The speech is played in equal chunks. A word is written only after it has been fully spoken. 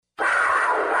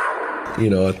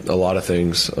a lot of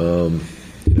things.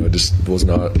 It just was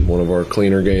not one of our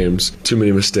cleaner games. Too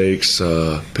many mistakes,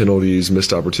 penalties,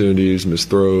 missed opportunities, missed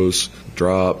throws,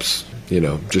 drops.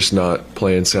 Just not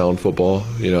playing sound football.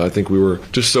 I think we were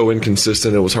just so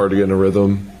inconsistent. It was hard to get in a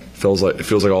rhythm. It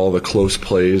feels like all the close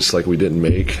plays like we didn't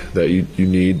make that you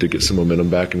need to get some momentum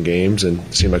back in games, and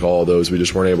it seemed like all of those we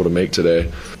just weren't able to make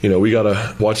today. We got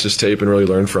to watch this tape and really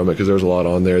learn from it because there's a lot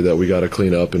on there that we got to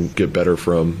clean up and get better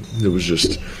from. It was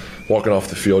just walking off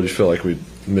the field, you feel like we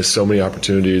missed so many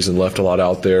opportunities and left a lot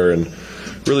out there and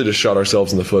really just shot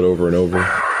ourselves in the foot over and over.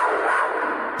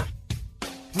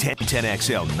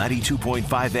 10XL 92.5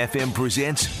 FM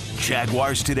presents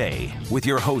Jaguars Today with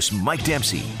your hosts Mike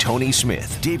Dempsey, Tony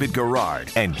Smith, David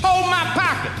Garrard, and hold my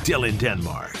pocket, Dylan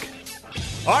Denmark.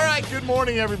 All right, good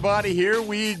morning, everybody. Here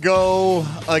we go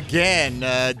again.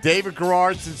 David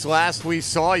Garrard, since last we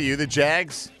saw you, the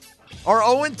Jags are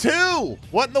 0-2.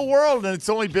 What in the world? And it's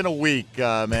only been a week,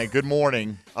 man. Good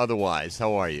morning. Otherwise,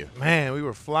 how are you? Man, we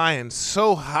were flying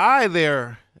so high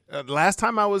there. Last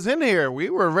time I was in here, we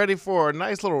were ready for a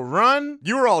nice little run.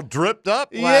 You were all dripped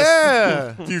up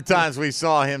last few times we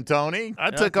saw him, Tony.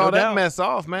 I took all that mess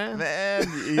off, man. I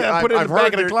put it in the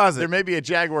back of the closet. There may be a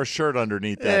Jaguar shirt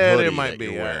underneath that hoodie there might be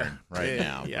you're wearing right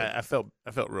now. Yeah, I felt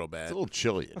real bad. It's a little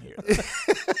chilly in here.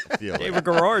 David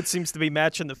Garrard seems to be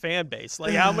matching the fan base.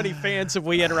 Like, how many fans have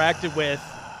we interacted with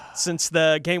since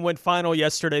the game went final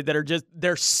yesterday that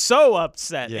they're so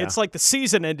upset? Yeah. It's like the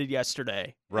season ended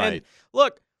yesterday. Right. And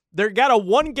look, they got a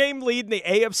one-game lead in the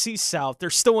AFC South. They're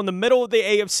still in the middle of the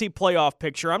AFC playoff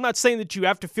picture. I'm not saying that you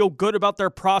have to feel good about their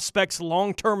prospects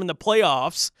long-term in the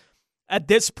playoffs at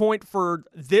this point for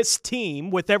this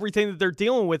team with everything that they're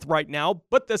dealing with right now,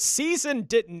 but the season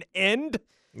didn't end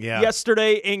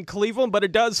yesterday in Cleveland, but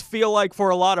it does feel like for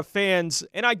a lot of fans,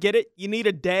 and I get it, you need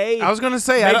a day. I was going to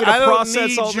say, I don't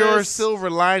need your silver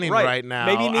lining right now.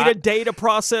 Maybe you need a day to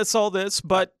process all this,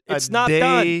 but it's not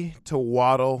done. A day to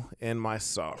waddle in my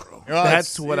sorrow. Well,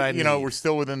 that's what I need. We're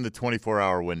still within the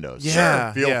 24-hour window.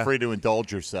 Yeah. Feel free to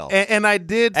indulge yourself. And I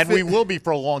did. And we will be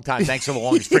for a long time, thanks to the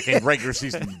longest freaking regular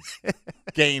season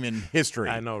game in history.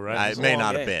 I know, right? It may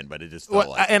not have been, but it just felt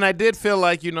like. And I did feel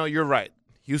like, you're right.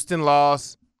 Houston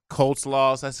lost. Colts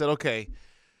lost. I said, okay,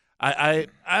 I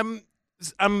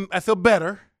feel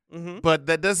better, but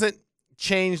that doesn't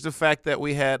change the fact that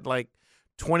we had like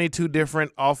 22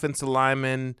 different offensive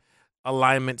linemen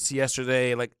alignments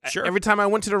yesterday. Like every time I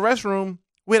went to the restroom,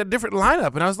 we had a different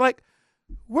lineup, and I was like,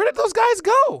 where did those guys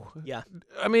go? Yeah.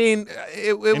 I mean,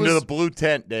 it was into the blue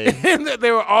tent, Dave.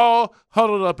 They were all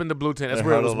huddled up in the blue tent. That's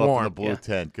where it was warm. In the blue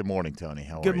tent. Good morning, Tony.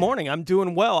 How are you? Good morning. I'm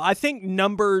doing well. I think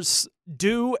numbers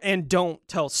do and don't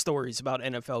tell stories about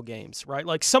NFL games, right?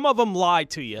 Like, some of them lie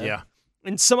to you. Yeah.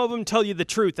 And some of them tell you the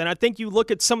truth. And I think you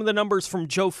look at some of the numbers from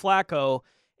Joe Flacco,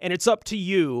 and it's up to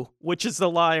you which is the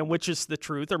lie and which is the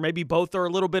truth, or maybe both or a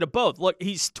little bit of both. Look,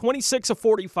 he's 26 of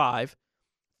 45.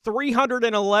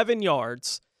 311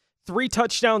 yards, 3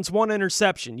 touchdowns, 1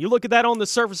 interception. You look at that on the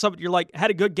surface of it, you're like, had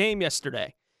a good game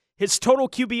yesterday. His total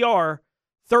QBR,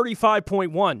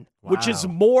 35.1, which is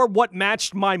more what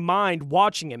matched my mind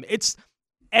watching him.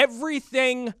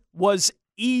 Everything was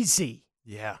easy.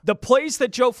 Yeah. The plays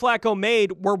that Joe Flacco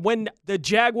made were when the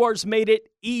Jaguars made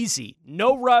it easy.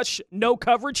 No rush, no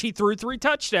coverage. He threw 3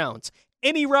 touchdowns.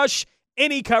 Any rush,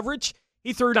 any coverage,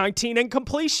 he threw 19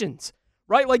 incompletions.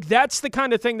 Right? Like, that's the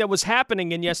kind of thing that was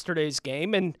happening in yesterday's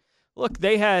game. And look,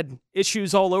 they had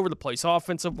issues all over the place.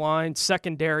 Offensive line,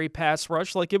 secondary, pass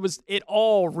rush. Like, it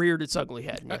all reared its ugly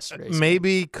head in yesterday's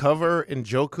Maybe cover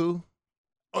Njoku.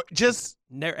 Or just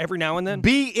every now and then.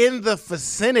 Be in the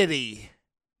vicinity.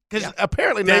 Because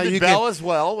apparently now David you Bell can, as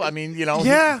well. I mean,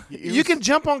 Yeah. You can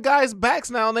jump on guys'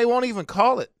 backs now and they won't even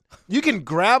call it. You can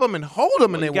grab them and hold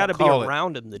them and they won't call it. You got to be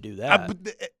around him to do that.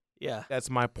 Yeah. That's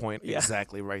my point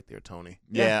exactly right there, Tony.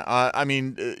 Yeah, I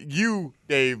mean, you,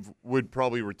 Dave, would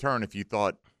probably return if you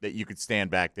thought that you could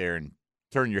stand back there and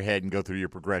turn your head and go through your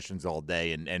progressions all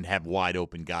day and have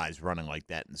wide-open guys running like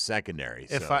that in the secondary.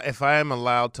 So. If I am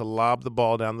allowed to lob the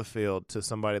ball down the field to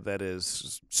somebody that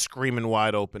is screaming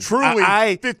wide open.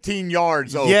 Truly 15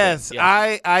 yards open. Yes,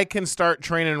 yeah. I can start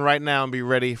training right now and be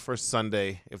ready for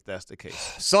Sunday if that's the case.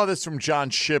 Saw this from John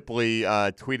Shipley,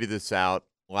 tweeted this out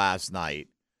last night.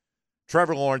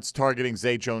 Trevor Lawrence targeting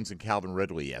Zay Jones and Calvin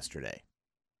Ridley yesterday.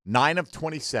 9 of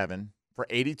 27 for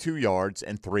 82 yards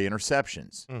and 3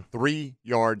 interceptions. 3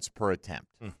 yards per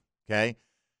attempt. Okay?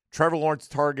 Trevor Lawrence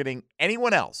targeting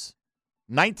anyone else.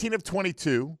 19 of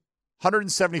 22,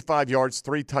 175 yards,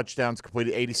 3 touchdowns,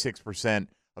 completed 86%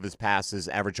 of his passes,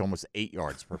 average almost 8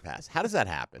 yards per pass. How does that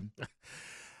happen?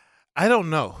 I don't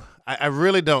know. I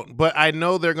really don't. But I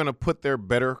know they're going to put their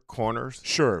better corners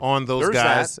on those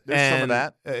guys. There's some of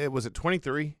that. It was at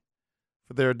 23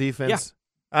 for their defense.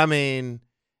 Yeah. I mean,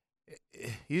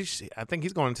 I think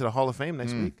he's going into the Hall of Fame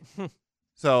next week.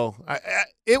 So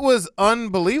it was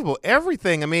unbelievable.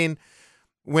 Everything. I mean,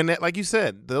 like you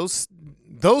said, those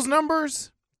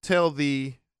numbers tell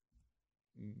the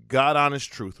God-honest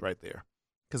truth right there.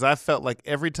 Because I felt like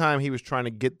every time he was trying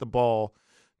to get the ball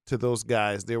to those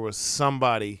guys, there was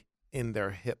somebody in their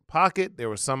hip pocket. There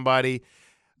was somebody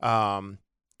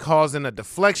causing a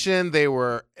deflection. They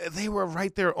were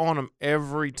right there on him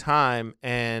every time.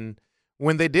 And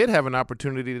when they did have an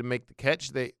opportunity to make the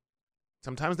catch,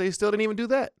 sometimes they still didn't even do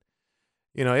that.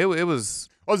 You know, it was.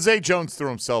 Well, Zay Jones threw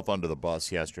himself under the bus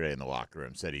yesterday in the locker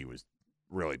room. Said he was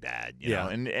really bad. You know,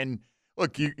 and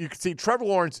look, you can see Trevor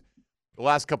Lawrence the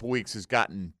last couple of weeks has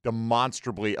gotten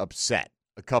demonstrably upset.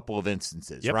 A couple of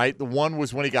instances, right? The one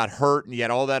was when he got hurt and he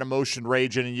had all that emotion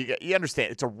raging, and you understand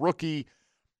it's a rookie.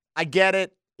 I get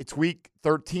it. It's week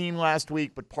 13 last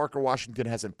week, but Parker Washington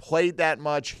hasn't played that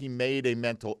much. He made a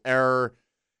mental error,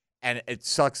 and it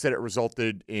sucks that it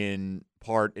resulted in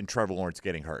part in Trevor Lawrence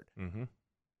getting hurt. Mm-hmm.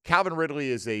 Calvin Ridley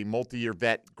is a multi-year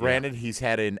vet. Granted, he's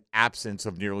had an absence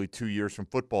of nearly 2 years from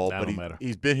football, but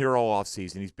he's been here all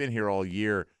offseason. He's been here all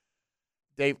year.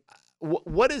 Dave,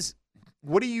 what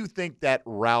do you think that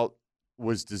route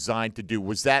was designed to do?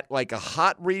 Was that like a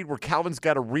hot read where Calvin's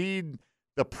got to read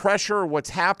the pressure,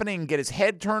 what's happening, and get his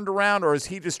head turned around? Or is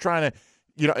he just trying to,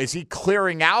 is he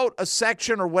clearing out a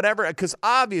section or whatever? Because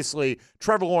obviously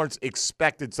Trevor Lawrence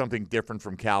expected something different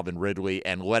from Calvin Ridley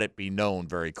and let it be known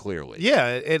very clearly. Yeah,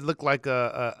 it looked like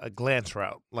a glance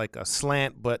route, like a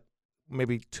slant, but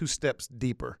maybe 2 steps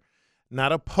deeper.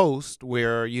 Not a post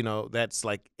where, that's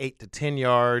like 8 to 10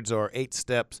 yards or 8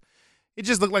 steps. It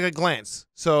just looked like a glance.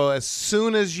 So as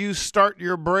soon as you start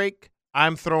your break,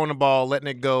 I'm throwing the ball, letting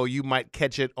it go. You might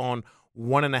catch it on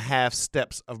 1.5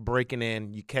 steps of breaking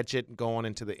in. You catch it going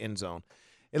into the end zone.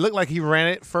 It looked like he ran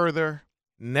it further,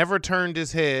 never turned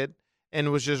his head,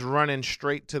 and was just running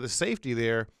straight to the safety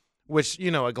there, which,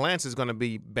 a glance is going to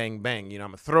be bang, bang. I'm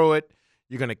going to throw it.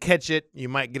 You're going to catch it. You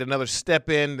might get another step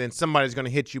in. Then somebody's going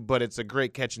to hit you, but it's a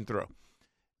great catch and throw.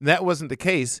 That wasn't the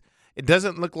case. It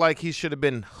doesn't look like he should have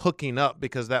been hooking up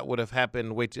because that would have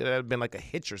happened. It would have been like a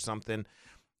hitch or something.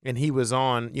 And he was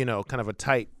on, kind of a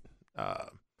tight,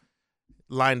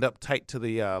 lined up tight to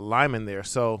the lineman there.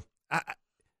 So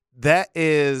that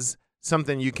is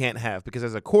something you can't have because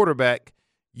as a quarterback,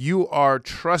 you are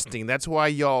trusting. That's why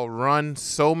y'all run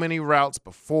so many routes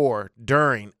before,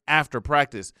 during, after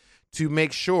practice to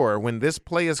make sure when this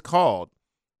play is called,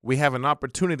 we have an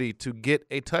opportunity to get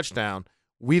a touchdown.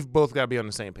 We've both got to be on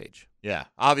the same page. Yeah,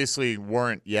 obviously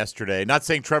weren't yesterday. Not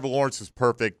saying Trevor Lawrence was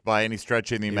perfect by any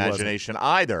stretch of the imagination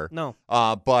either. No.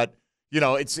 But,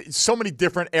 it's so many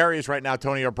different areas right now,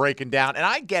 Tony, are breaking down. And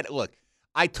I get it. Look,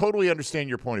 I totally understand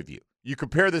your point of view. You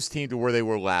compare this team to where they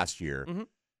were last year,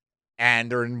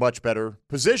 and they're in much better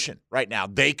position right now.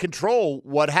 They control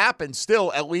what happens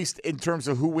still, at least in terms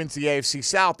of who wins the AFC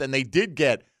South, and they did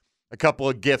get a couple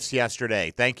of gifts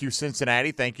yesterday. Thank you,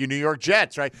 Cincinnati. Thank you, New York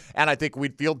Jets, right? And I think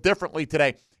we'd feel differently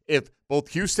today if both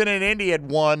Houston and Indy had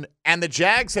won and the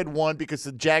Jags had won because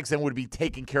the Jags then would be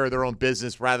taking care of their own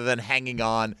business rather than hanging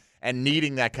on and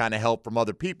needing that kind of help from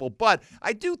other people. But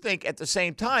I do think at the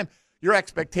same time, your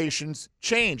expectations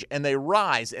change and they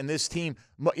rise. And this team,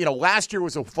 last year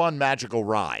was a fun, magical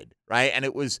ride, right? And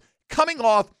it was coming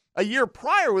off a year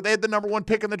prior where they had the number 1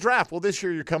 pick in the draft. Well, this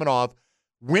year you're coming off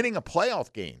winning a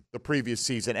playoff game the previous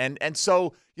season. And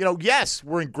so, yes,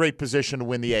 we're in great position to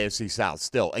win the AFC South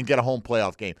still and get a home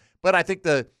playoff game. But I think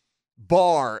the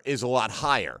bar is a lot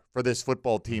higher for this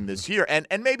football team this year. And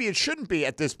maybe it shouldn't be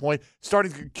at this point,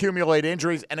 starting to accumulate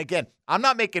injuries. And again, I'm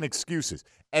not making excuses.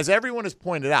 As everyone has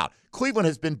pointed out, Cleveland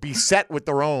has been beset with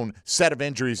their own set of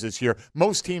injuries this year.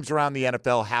 Most teams around the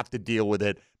NFL have to deal with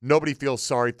it. Nobody feels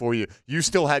sorry for you. You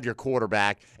still have your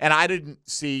quarterback. And I didn't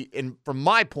see, from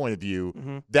my point of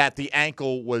view, that the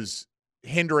ankle was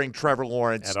hindering Trevor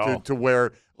Lawrence to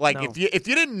where, if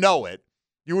you didn't know it,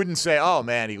 you wouldn't say, oh,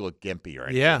 man, he looked gimpy or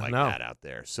anything that out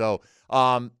there. So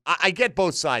I get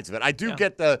both sides of it. I do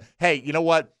get the, hey, you know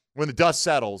what? When the dust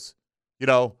settles,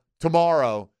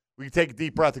 tomorrow we can take a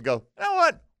deep breath and go, you know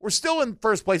what? We're still in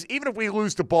first place, even if we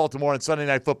lose to Baltimore on Sunday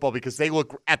Night Football because they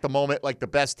look at the moment like the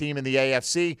best team in the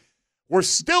AFC. We're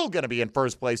still going to be in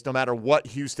first place no matter what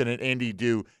Houston and Indy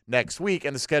do next week,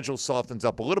 and the schedule softens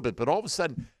up a little bit. But all of a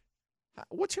sudden,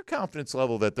 what's your confidence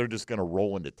level that they're just going to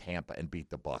roll into Tampa and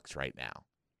beat the Bucs right now?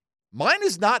 Mine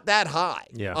is not that high,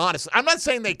 honestly. I'm not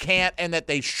saying they can't and that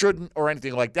they shouldn't or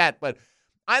anything like that, but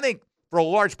I think for a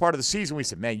large part of the season, we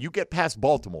said, man, you get past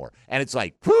Baltimore, and it's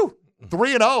like, whew,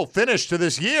 3-0 finish to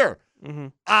this year.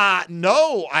 Mm-hmm.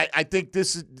 No, I think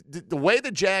this is the way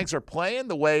the Jags are playing,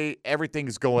 the way everything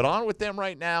is going on with them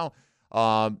right now.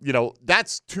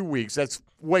 That's 2 weeks. That's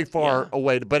way far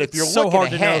away. But if you're so looking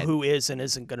hard ahead, to know who is and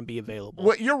isn't going to be available.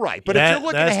 Well, you're right. But if you're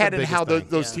looking ahead at how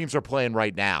those teams are playing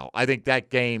right now, I think that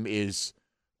game is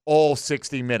all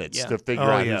 60 minutes to figure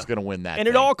out who's going to win that. And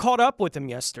it all caught up with him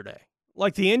yesterday.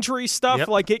 Like the injury stuff,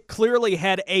 like it clearly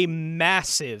had a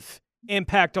massive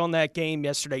impact on that game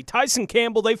yesterday. Tyson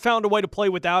Campbell, they found a way to play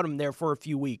without him there for a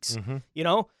few weeks.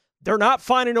 Mm-hmm. They're not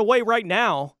finding a way right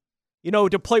now,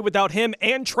 to play without him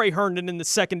and Trey Herndon in the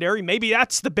secondary. Maybe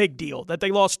that's the big deal, that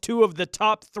they lost 2 of the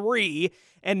top 3,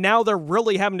 and now they're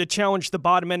really having to challenge the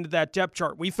bottom end of that depth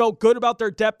chart. We felt good about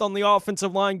their depth on the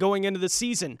offensive line going into the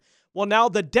season. Well, now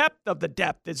the depth of the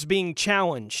depth is being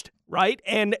challenged, right?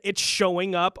 And it's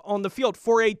showing up on the field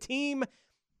for a team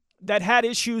that had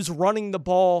issues running the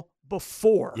ball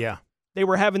before. Yeah. They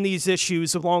were having these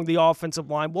issues along the offensive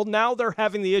line. Well, now they're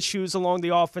having the issues along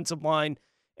the offensive line,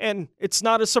 and it's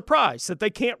not a surprise that they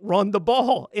can't run the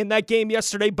ball in that game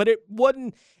yesterday, but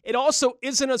it also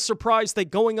isn't a surprise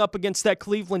that going up against that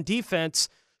Cleveland defense,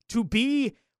 to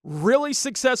be really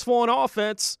successful on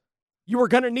offense, you are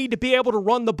going to need to be able to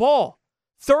run the ball.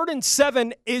 3rd and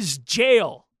 7 is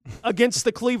jail against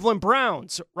the Cleveland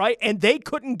Browns, right? And they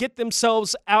couldn't get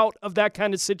themselves out of that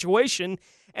kind of situation,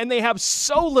 and they have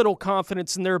so little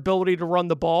confidence in their ability to run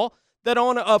the ball that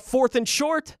on a 4th and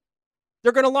short,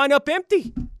 they're going to line up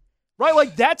empty, right?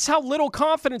 Like, that's how little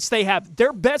confidence they have.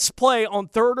 Their best play on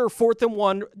 3rd or 4th and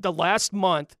 1 the last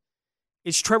month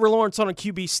is Trevor Lawrence on a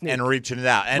QB sneak. And reaching it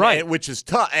out, and which is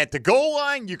tough. At the goal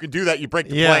line, you can do that. You break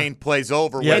the plane, plays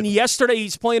over. Yeah. And yesterday,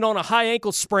 he's playing on a high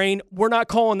ankle sprain. We're not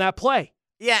calling that play.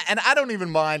 Yeah, and I don't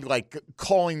even mind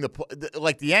calling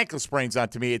the ankle sprains on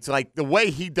to me. It's like the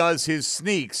way he does his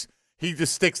sneaks, he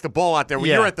just sticks the ball out there. When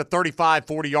you're at the 35,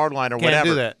 40-yard line or Can't whatever.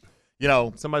 do that.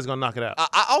 Somebody's going to knock it out.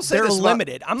 I'll say they're this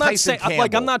limited. I'm not saying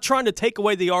Campbell. I'm not trying to take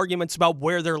away the arguments about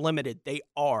where they're limited. They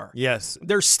are. Yes.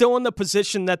 They're still in the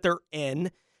position that they're in,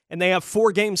 and they have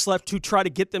 4 games left to try to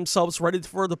get themselves ready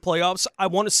for the playoffs. I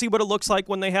want to see what it looks like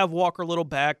when they have Walker Little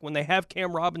back, when they have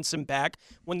Cam Robinson back,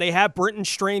 when they have Brenton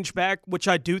Strange back, which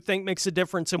I do think makes a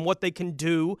difference in what they can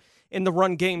do in the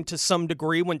run game to some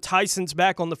degree, when Tyson's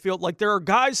back on the field. Like, there are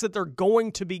guys that they're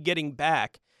going to be getting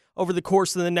back over the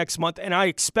course of the next month, and I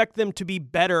expect them to be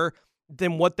better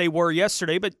than what they were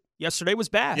yesterday, but yesterday was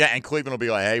bad. Yeah, and Cleveland will be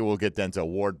like, hey, we'll get Denzel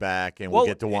Ward back, and we'll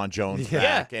get DeJuan Jones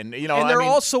back. And, they're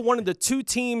also one of the 2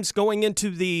 teams going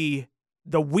into the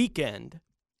weekend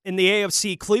in the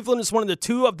AFC. Cleveland is one of the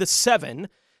 2 of the 7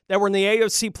 that were in the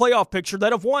AFC playoff picture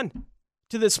that have won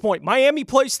to this point. Miami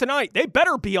plays tonight. They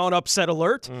better be on upset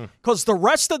alert because the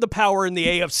rest of the power in the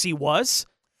AFC was.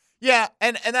 Yeah,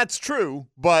 and that's true,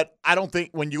 but I don't think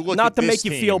when you look not at to this make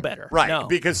you team, feel better. Right, no.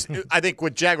 Because I think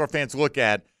what Jaguar fans look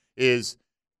at is,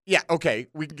 okay,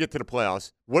 we can get to the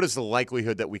playoffs. What is the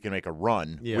likelihood that we can make a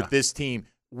run with this team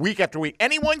week after week?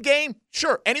 Any one game?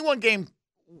 Sure, any one game,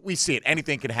 we see it.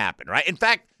 Anything can happen, right? In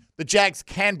fact, the Jags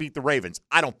can beat the Ravens.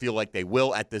 I don't feel like they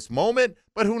will at this moment,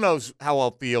 but who knows how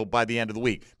I'll feel by the end of the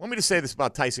week. Want me to say this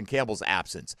about Tyson Campbell's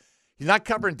absence. He's not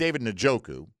covering David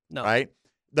Njoku, right?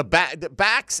 The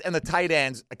backs and the tight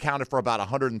ends accounted for about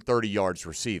 130 yards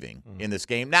receiving in this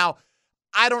game. Now,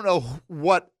 I don't know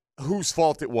whose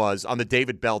fault it was on the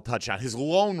David Bell touchdown, his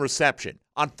lone reception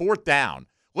on 4th down.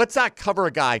 Let's not cover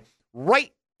a guy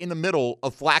right in the middle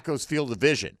of Flacco's field of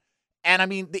vision. And, I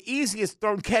mean, the easiest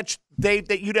thrown catch, Dave,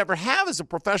 that you'd ever have as a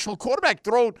professional quarterback,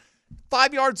 throw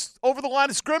 5 yards over the line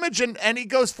of scrimmage, and he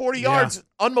goes 40 yards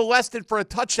unmolested for a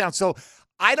touchdown. So,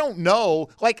 I don't know.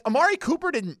 Like, Amari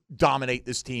Cooper didn't dominate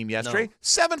this team yesterday. No.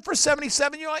 7 for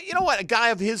 77. You're like, you know what? A guy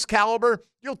of his caliber,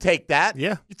 you'll take that.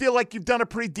 Yeah. You feel like you've done a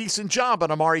pretty decent job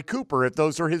on Amari Cooper if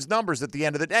those are his numbers at the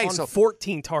end of the day. On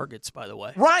 14 targets, by the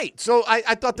way. Right. So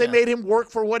I thought they made him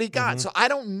work for what he got. So I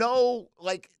don't know,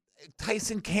 like,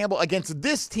 Tyson Campbell against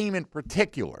this team in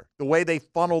particular, the way they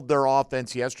funneled their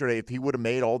offense yesterday, if he would have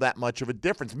made all that much of a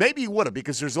difference. Maybe he would have,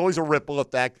 because there's always a ripple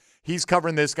effect. He's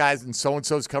covering this guy, and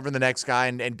so-and-so's covering the next guy,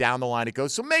 and down the line it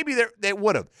goes. So maybe they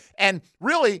would have. And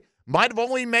really might have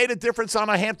only made a difference on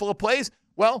a handful of plays.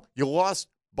 Well, you lost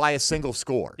by a single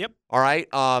score. Yep. All right,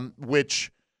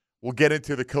 which we'll get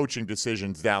into the coaching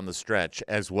decisions down the stretch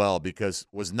as well, because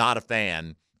was not a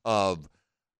fan of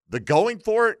the going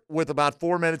for it with about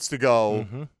 4 minutes to go,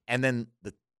 and then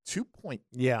the 2-point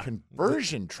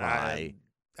conversion try.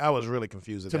 I was really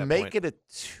confused at that point. To make it a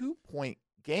 2-point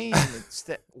game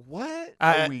instead. What?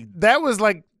 That was,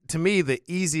 like, to me, the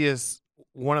easiest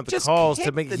one of the Just calls kick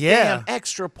to make the damn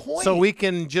extra point. so we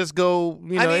can just go.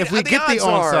 If we get the odds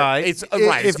are onside, it's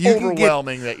right. It's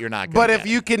overwhelming that you're not. But if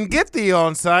you can get the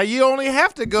onside, you only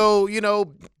have to go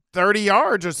 30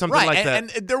 yards or something like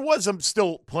that. And there was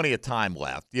still plenty of time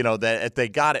left. That if they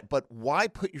got it, but why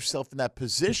put yourself in that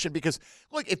position? Because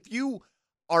look, if you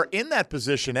are in that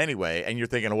position anyway, and you're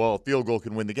thinking, well, a field goal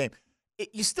can win the game.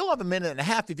 You still have a minute and a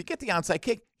half. If you get the onside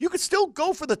kick, you could still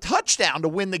go for the touchdown to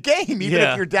win the game, even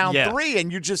if you're down 3,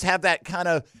 and you just have that kind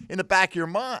of in the back of your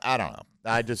mind. I don't know.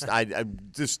 I'm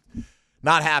just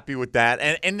not happy with that.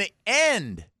 And in the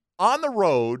end, on the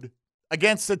road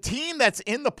against a team that's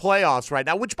in the playoffs right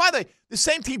now, which, by the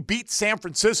same team beat San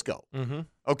Francisco,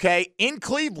 okay, in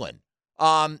Cleveland.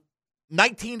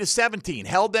 19-17,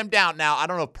 held them down. Now, I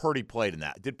don't know if Purdy played in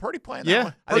that. Did Purdy play in that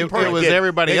one? I think it was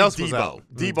everybody else Debo. was out.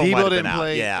 Debo didn't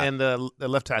play, and the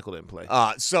left tackle didn't play.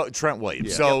 So Trent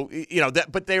Williams. Yeah. So,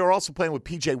 but they were also playing with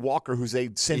P.J. Walker, who's they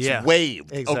since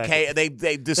waived. Exactly. Okay,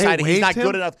 they decided he's not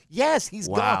good enough. Yes, he's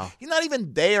Wow. gone. He's not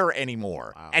even there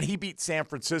anymore. Wow. And he beat San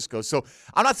Francisco. So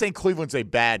I'm not saying Cleveland's a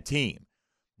bad team,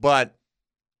 but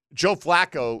Joe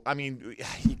Flacco,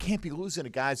 you can't be losing to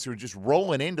guys who are just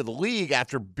rolling into the league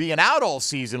after being out all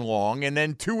season long, and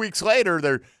then 2 weeks later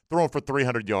they're throwing for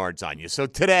 300 yards on you. So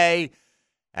today,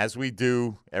 as we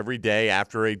do every day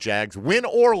after a Jags win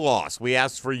or loss, we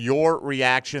ask for your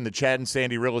reaction. The Chad and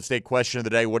Sandy real estate question of the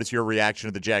day: what is your reaction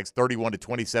to the Jags'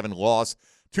 31-27 loss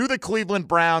to the Cleveland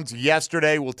Browns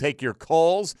yesterday? We'll take your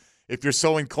calls if you're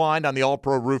so inclined on the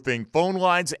All-Pro Roofing phone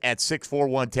lines at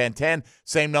 641-1010.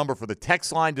 Same number for the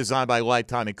text line designed by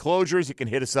Lifetime Enclosures. You can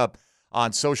hit us up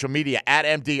on social media at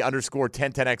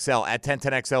MD_1010XL, at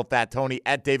 1010XL Fat Tony,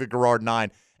 at David Garrard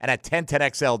 9, and at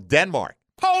 1010XL Denmark.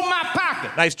 Hold my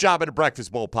pocket. Nice job in the breakfast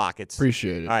bowl pockets.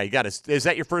 Appreciate it. All right, you got is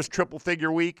that your first triple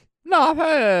figure week? No, I've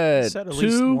had Said at 2.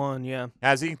 least 1, yeah.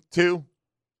 Has he? 2?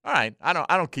 All right. I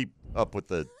don't keep up with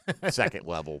the second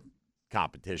level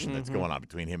competition that's going on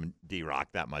between him and D-Rock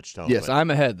that much, Tony. Yes,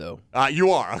 I'm ahead, though.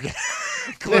 You are. Okay.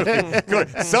 Clearly.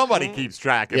 Somebody keeps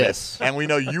track of Yes. it. And we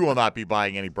know you will not be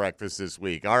buying any breakfast this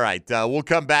week. All right. We'll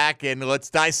come back and let's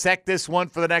dissect this one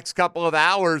for the next couple of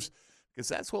hours, because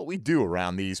that's what we do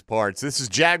around these parts. This is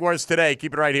Jaguars Today.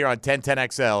 Keep it right here on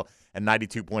 1010XL and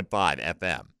 92.5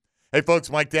 FM. Hey,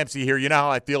 folks, Mike Dempsey here. You know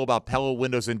how I feel about Pella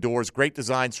Windows and Doors. Great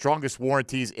design, strongest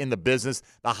warranties in the business,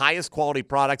 the highest quality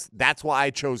products. That's why I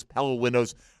chose Pella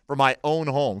Windows for my own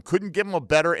home. Couldn't give them a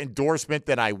better endorsement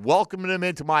than I welcomed them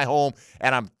into my home,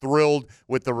 and I'm thrilled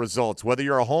with the results. Whether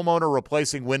you're a homeowner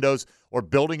replacing windows or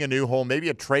building a new home, maybe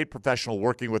a trade professional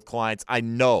working with clients, I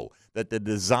know that the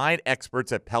design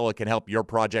experts at Pella can help your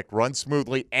project run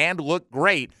smoothly and look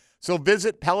great. So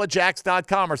visit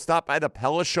PellaJacks.com or stop by the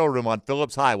Pella showroom on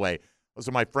Phillips Highway. Those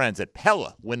are my friends at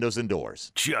Pella Windows and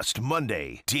Doors. Just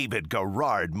Monday, David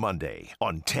Garrard Monday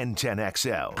on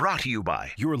 1010XL. Brought to you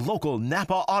by your local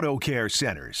Napa Auto Care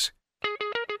Centers.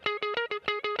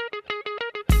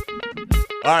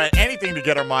 All right, anything to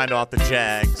get our mind off the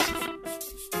Jags.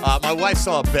 My wife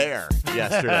saw a bear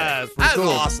yesterday. That was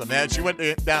awesome, man. She went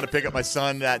down to pick up my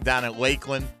son down at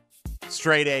Lakeland.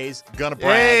 Straight A's, gonna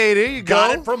brag. Hey, there you go.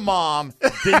 Got it from mom,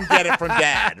 didn't get it from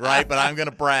dad, right? But I'm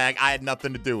gonna brag. I had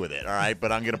nothing to do with it, all right?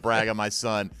 But I'm gonna brag on my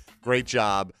son. Great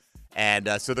job. And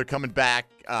so they're coming back,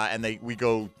 and we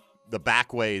go the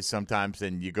back ways sometimes,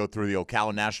 and you go through the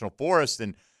Ocala National Forest,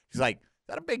 and she's like, "Is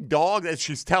that a big dog?" That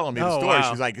she's telling me the story. Wow.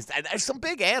 She's like, "There's some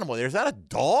big animal there. Is that a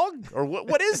dog or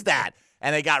what is that?"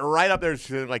 And they got right up there,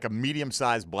 like a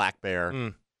medium-sized black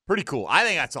bear. Pretty cool. I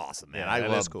think that's awesome, man.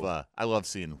 Yeah, I love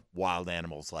seeing wild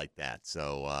animals like that.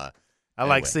 So I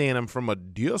like seeing them from a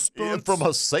distance. from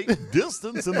a safe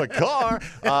distance in the car.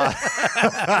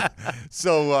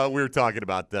 So we were talking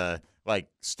about like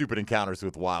stupid encounters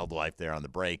with wildlife there on the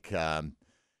break. The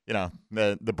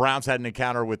Browns had an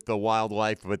encounter with the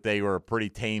wildlife, but they were a pretty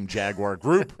tame Jaguar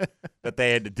group that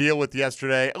they had to deal with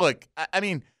yesterday. Look, I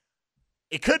mean,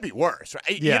 it could be worse,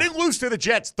 right? Yeah. You didn't lose to the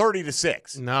Jets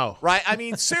 30-6. No. Right? I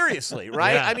mean, seriously,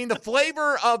 right? Yeah. I mean, the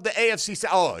flavor of the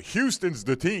AFC, Houston's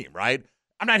the team, right?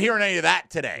 I'm not hearing any of that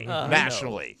today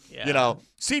nationally. No. Yeah. You know,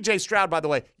 C.J. Stroud, by the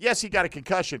way, yes, he got a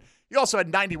concussion. He also had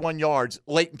 91 yards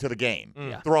late into the game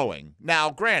throwing.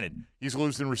 Now, granted, he's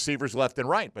losing receivers left and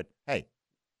right, but hey,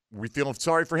 we feeling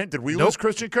sorry for him. Did we lose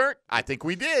Christian Kirk? I think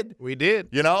we did. We did.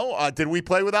 You know, did we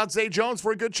play without Zay Jones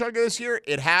for a good chunk of this year?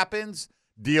 It happens.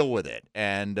 Deal with it.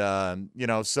 And,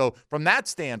 so from that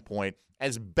standpoint,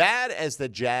 as bad as the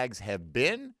Jags have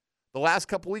been the last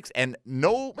couple weeks, and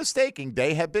no mistaking,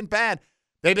 they have been bad.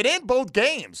 They've been in both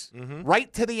games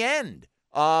right to the end.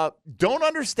 Don't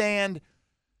understand.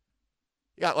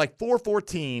 You got like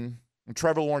 4-14, and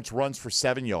Trevor Lawrence runs for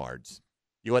 7 yards.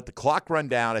 You let the clock run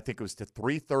down. I think it was to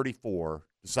 3:34.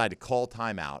 Decide to call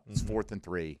timeout. It's 4th and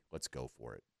 3. Let's go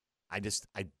for it. I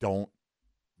don't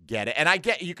get it. And I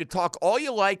get you could talk all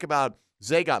you like about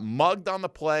Zay got mugged on the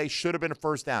play, should have been a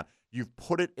first down. You've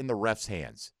put it in the ref's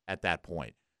hands at that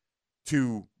point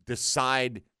to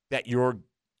decide that your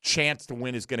chance to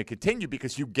win is going to continue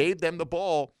because you gave them the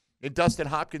ball in Dustin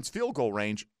Hopkins' field goal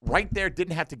range. Right there,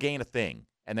 didn't have to gain a thing,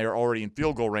 and they were already in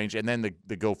field goal range, and then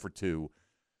the go for two.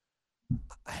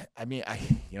 I mean,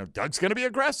 Doug's going to be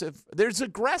aggressive. There's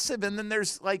aggressive, and then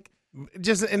there's like it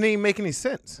didn't even make any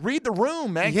sense. Read the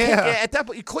room, man. Yeah. At that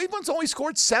point, Cleveland's only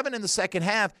scored 7 in the second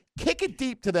half. Kick it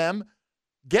deep to them.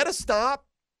 Get a stop.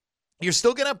 You're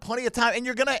still going to have plenty of time, and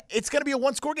it's going to be a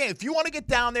one-score game. If you want to get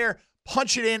down there,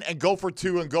 punch it in, and go for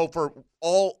 2 and go for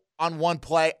all on one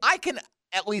play, I can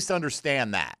at least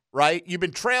understand that, right? You've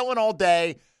been trailing all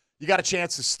day. You got a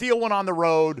chance to steal one on the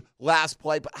road last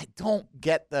play, but I don't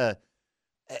get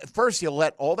first, you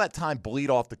let all that time bleed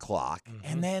off the clock,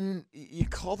 and then you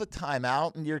call the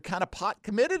timeout, and you're kind of pot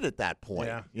committed at that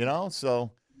point. Yeah.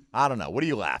 So I don't know. What are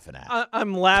you laughing at?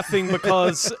 I'm laughing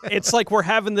because it's like we're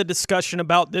having the discussion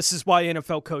about this is why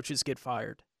NFL coaches get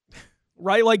fired,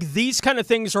 right? Like these kind of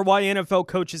things are why NFL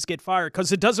coaches get fired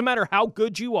because it doesn't matter how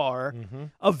good you are.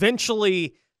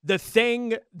 Eventually, the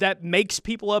thing that makes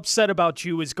people upset about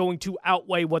you is going to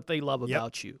outweigh what they love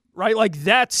about you, right? Like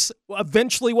that's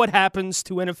eventually what happens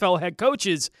to NFL head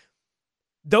coaches.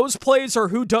 Those plays are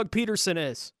who Doug Peterson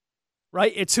is,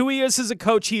 right? It's who he is as a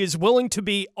coach. He is willing to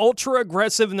be ultra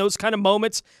aggressive in those kind of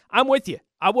moments. I'm with you.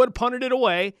 I would have punted it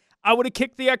away. I would have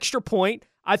kicked the extra point.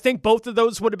 I think both of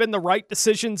those would have been the right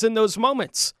decisions in those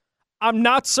moments. I'm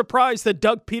not surprised that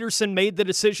Doug Peterson made the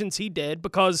decisions he did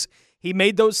because he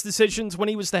made those decisions when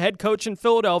he was the head coach in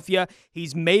Philadelphia.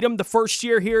 He's made them the first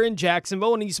year here in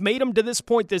Jacksonville, and he's made them to this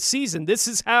point this season. This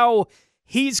is how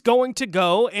he's going to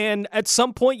go, and at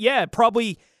some point,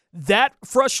 probably that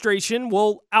frustration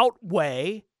will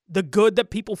outweigh the good that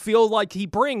people feel like he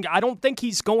brings. I don't think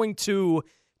he's going to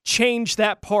change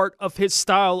that part of his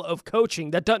style of coaching.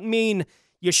 That doesn't mean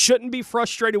you shouldn't be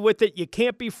frustrated with it. You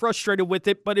can't be frustrated with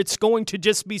it, but it's going to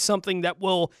just be something that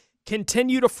will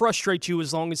continue to frustrate you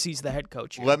as long as he's the head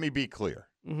coach here. Let me be clear.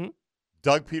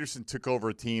 Doug Peterson took over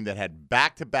a team that had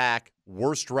back-to-back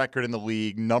worst record in the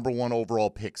league, number 1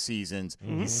 overall pick seasons.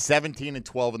 He's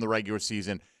 17-12 in the regular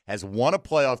season, has won a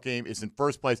playoff game, is in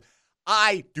first place.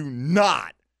 I do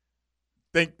not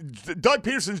think Doug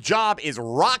Peterson's job is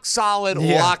rock solid,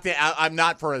 locked in. I'm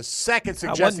not for a second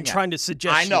suggesting I wasn't trying to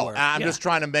suggest I know. you were. I'm just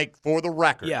trying to make for the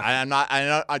record. Yeah. I'm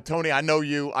not. Tony, I know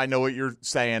you. I know what you're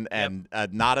saying, and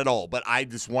not at all. But I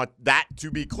just want that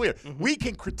to be clear. We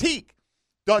can critique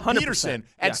Doug 100%. Peterson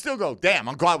and still go, damn,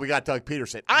 I'm glad we got Doug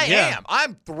Peterson. I am.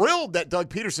 I'm thrilled that Doug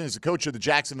Peterson is the coach of the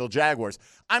Jacksonville Jaguars.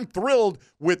 I'm thrilled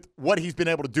with what he's been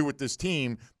able to do with this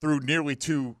team through nearly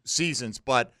 2 seasons.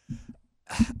 But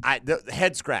the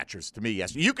head scratchers to me,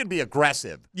 yes. You can be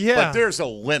aggressive, but there's a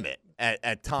limit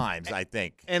at times, I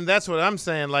think. And that's what I'm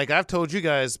saying. Like I've told you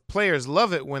guys, players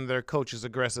love it when their coach is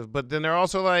aggressive, but then they're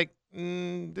also like,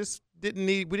 we didn't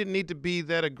need to be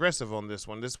that aggressive on this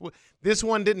one. This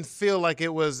one didn't feel like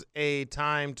it was a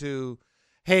time to,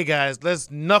 hey guys,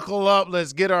 let's knuckle up,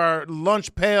 let's get our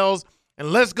lunch pails,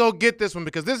 and let's go get this one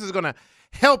because this is going to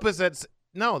help us.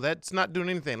 No, that's not doing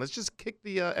anything. Let's just kick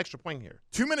the extra point here.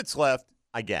 2 minutes left.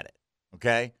 I get it.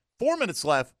 Okay? 4 minutes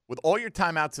left with all your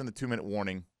timeouts in the 2-minute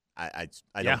warning. I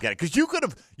don't get it. Because you could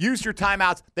have used your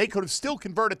timeouts. They could have still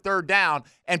converted third down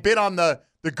and been on the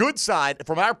good side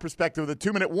from our perspective of the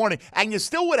 2-minute warning. And you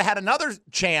still would have had another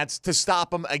chance to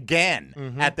stop them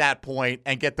again at that point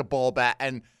and get the ball back.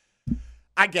 And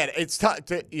I get it. It's tough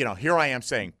to, here I am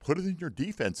saying, put it in your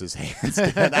defense's hands.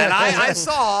 And I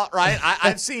saw, right?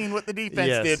 I've seen what the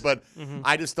defense did, but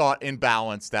I just thought in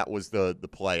balance, that was the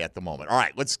play at the moment. All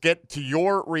right, let's get to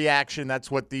your reaction. That's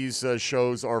what these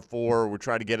shows are for. We're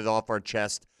trying to get it off our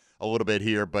chest a little bit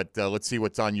here, but let's see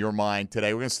what's on your mind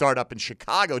today. We're going to start up in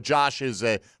Chicago. Josh is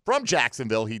from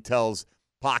Jacksonville. He tells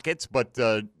Pockets, but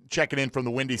checking in from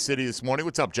the Windy City this morning.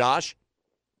 What's up, Josh?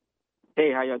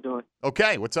 Hey, how y'all doing?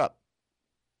 Okay, what's up?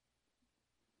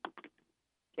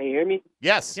 Can you hear me?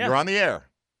 Yes, you're on the air.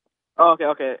 Oh,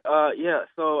 okay.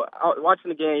 So I was watching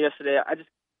the game yesterday.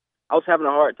 I was having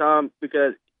a hard time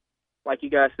because, like you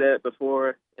guys said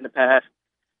before in the past,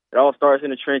 it all starts in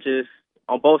the trenches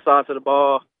on both sides of the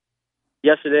ball.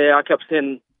 Yesterday, I kept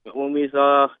saying when we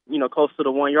was close to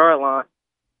the 1 yard line,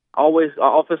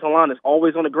 our offensive line is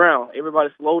always on the ground.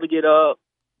 Everybody's slow to get up,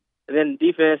 and then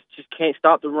defense just can't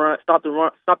stop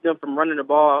them from running the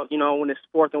ball. When it's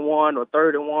 4th and 1 or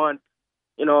 3rd and 1.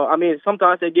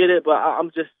 Sometimes they get it, but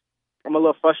I'm just I'm a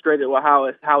little frustrated with how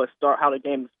the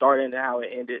game started and how it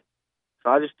ended. So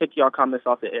I just took y'all comments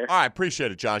off the air. All right,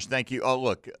 appreciate it, Josh. Thank you. Oh,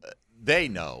 look, they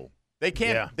know they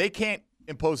can't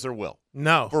impose their will.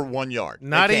 No, for 1 yard,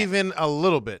 not even a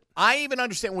little bit. I even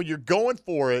understand when you're going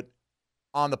for it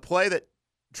on the play that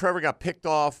Trevor got picked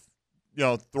off,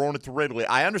 throwing it to Ridley.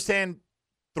 I understand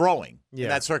throwing in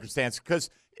that circumstance because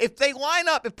if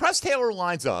Press Taylor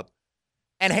lines up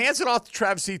and hands it off to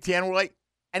Travis Etienne,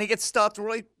 and he gets stuffed, we're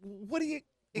like, what do you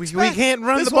expect? We can't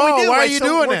run the ball. Why are you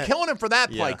doing we're that? Killing him for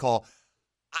that play call.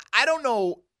 I don't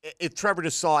know if Trevor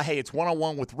just saw, hey, it's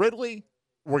one-on-one with Ridley.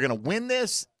 We're going to win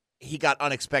this. He got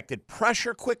unexpected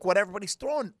pressure quick, whatever, but he's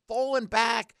falling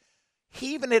back,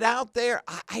 heaving it out there.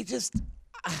 It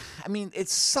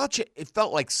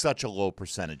felt like such a low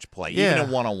percentage play, even in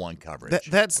one-on-one coverage.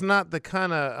 That's not the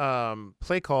kind of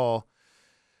play call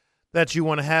that you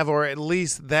want to have, or at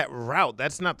least that route.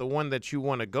 That's not the one that you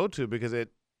want to go to because it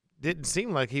didn't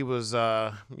seem like he was,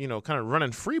 kind of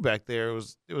running free back there. It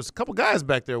was a couple guys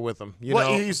back there with him.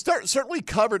 He certainly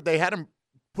covered. They had him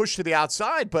pushed to the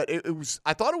outside, but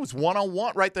I thought it was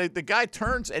one-on-one, right? The guy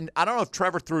turns, and I don't know if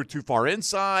Trevor threw it too far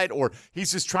inside or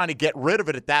he's just trying to get rid of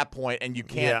it at that point, and you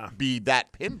can't be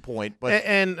that pinpoint. But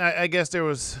and I guess there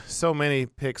was so many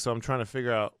picks, so I'm trying to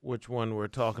figure out which one we're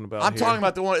talking about. I'm talking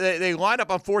about the one they lined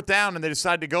up on fourth down and they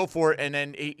decided to go for it, and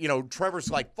then Trevor's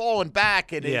like falling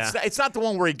back, and it's not the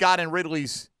one where he got in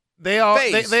Ridley's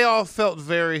face. They all felt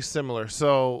very similar.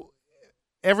 So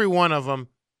every one of them,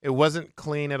 it wasn't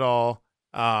clean at all.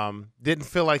 Didn't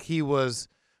feel like he was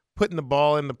putting the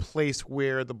ball in the place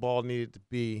where the ball needed to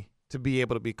be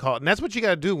able to be caught. And that's what you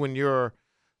got to do when you're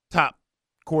top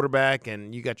quarterback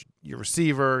and you got your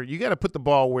receiver. You got to put the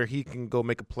ball where he can go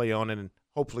make a play on it, and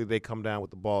hopefully they come down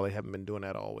with the ball. They haven't been doing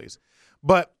that always.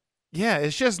 But, yeah,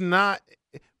 it's just not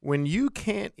 – when you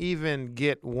can't even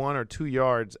get 1 or 2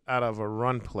 yards out of a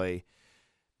run play,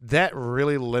 that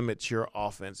really limits your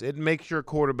offense. It makes your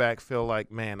quarterback feel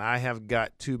like, man, I have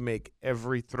got to make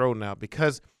every throw now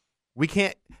because we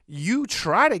can't – you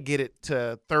try to get it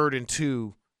to 3rd and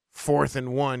 2, 4th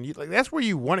and 1. That's where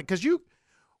you want it because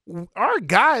our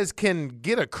guys can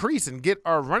get a crease and get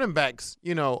our running backs,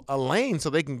 a lane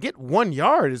so they can get 1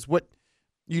 yard is what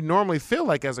you normally feel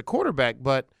like as a quarterback,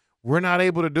 but we're not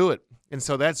able to do it. And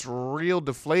so that's real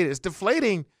deflated. It's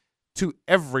deflating to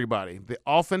everybody. The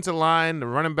offensive line, the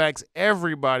running backs,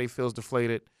 everybody feels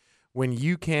deflated when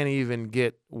you can't even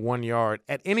get 1 yard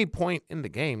at any point in the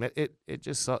game. It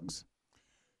just sucks.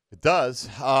 It does.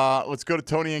 Let's go to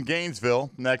Tony in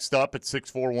Gainesville next up at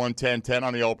 641-1010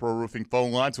 on the All Pro Roofing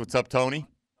phone lines. What's up, Tony?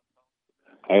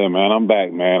 Hey, man, I'm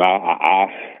back, man. I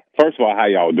first of all, how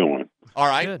y'all doing? All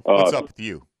right. What's up with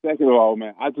you? Second of all,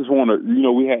 man, I just want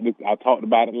to, we had this, I talked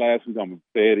about it last week. I'm going to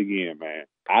say it again, man.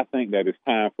 I think that it's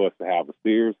time for us to have a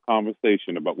serious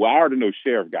conversation about, I already know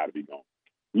Sheriff got to be gone.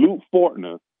 Luke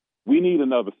Fortner, we need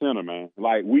another center, man.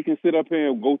 Like, we can sit up here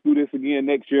and go through this again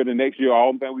next year. The next year,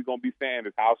 all that we're going to be saying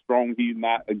is how strong he's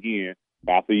not again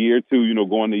after year 2,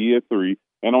 going to year 3.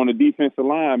 And on the defensive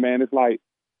line, man, it's like,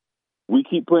 we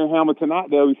keep putting Hamilton out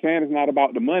there. We're saying it's not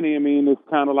about the money. I mean, it's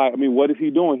kind of like, what is he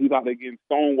doing? He's out there getting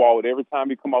stonewalled every time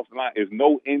he come off the line. There's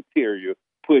no interior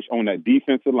push on that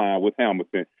defensive line with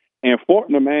Hamilton. And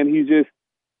Fortner, man,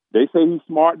 they say he's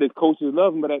smart. The coaches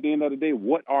love him. But at the end of the day,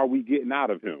 what are we getting out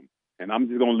of him? And I'm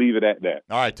just going to leave it at that.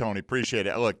 All right, Tony, appreciate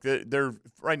it. Look, they're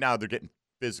right now they're getting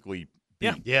physically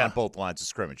beat on both lines of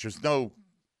scrimmage. There's no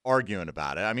arguing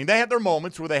about it. I mean, they had their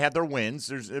moments where they had their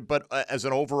wins, but as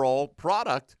an overall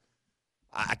product,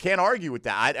 I can't argue with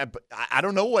that. I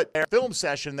don't know what film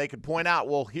session they could point out.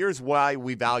 Well, here's why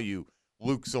we value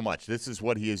Luke so much. This is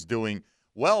what he is doing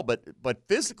well, but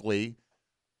physically,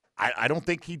 I don't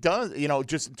think he does.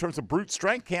 Just in terms of brute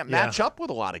strength, can't match up with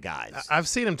a lot of guys. I've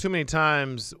seen him too many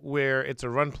times where it's a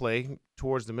run play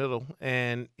towards the middle,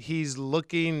 and he's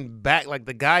looking back like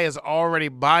the guy is already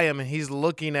by him, and he's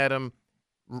looking at him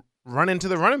run into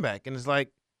the running back, and it's like,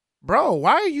 bro,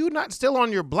 why are you not still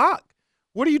on your block?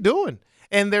 What are you doing?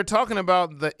 And they're talking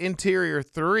about the interior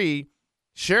 3.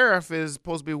 Sheriff is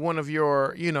supposed to be one of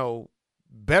your,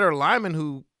 better linemen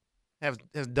who has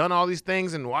done all these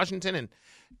things in Washington and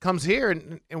comes here,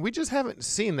 and we just haven't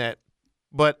seen that.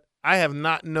 But I have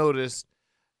not noticed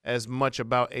as much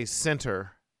about a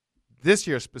center this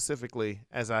year specifically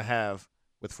as I have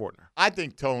with Fortner. I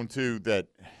think, Tone, too, that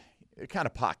they're kind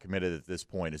of pot committed at this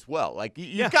point as well. Like,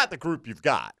 you've got the group you've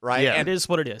got, right? Yeah, it is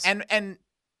what it is. And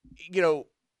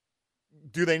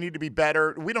do they need to be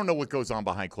better? We don't know what goes on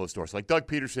behind closed doors. Like, Doug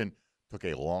Peterson took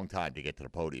a long time to get to the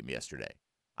podium yesterday.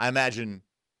 I imagine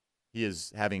he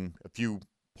is having a few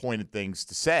pointed things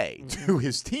to say to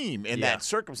his team in that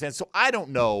circumstance. So I don't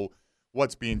know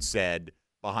what's being said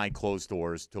behind closed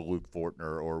doors to Luke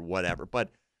Fortner or whatever. But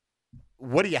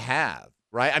what do you have,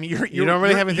 right? I mean, you don't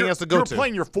really have anything else to go to. You're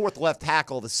playing your fourth left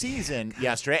tackle of the season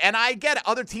yesterday, and I get it.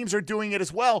 Other teams are doing it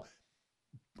as well.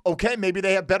 Okay, maybe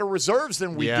they have better reserves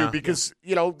than we do because,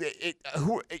 you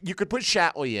could put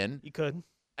Shatley in. You could.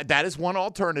 That is one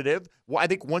alternative. Well, I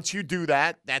think once you do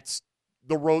that, that's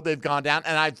the road they've gone down.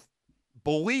 And I've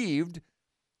believed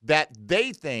that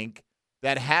they think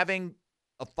that having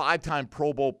a 5-time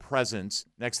Pro Bowl presence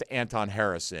next to Anton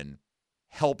Harrison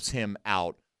helps him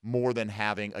out more than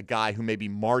having a guy who may be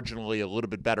marginally a little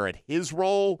bit better at his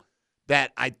role.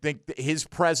 That I think that his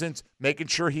presence, making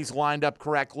sure he's lined up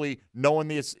correctly,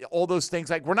 knowing all those things.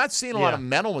 Like, we're not seeing a lot of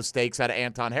mental mistakes out of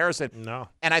Anton Harrison. No.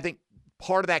 And I think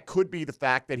part of that could be the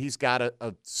fact that he's got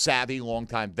a savvy,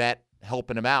 longtime vet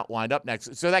helping him out lined up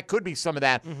next. So that could be some of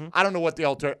that. Mm-hmm. I don't know what the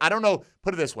alternative. I don't know.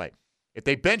 Put it this way. If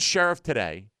they bench Sheriff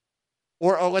today,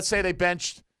 or let's say they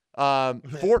benched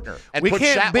Fortner and we put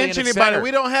can't Shatley bench in anybody. center. We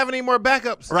don't have any more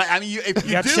backups. Right. I mean, if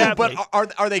you do, Shatley.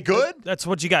 but are they good? That's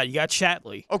what you got. You got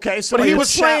Shatley. Okay, so But he was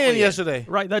Shatley playing in. yesterday.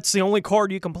 Right. That's the only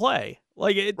card you can play.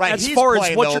 Like, as he's far as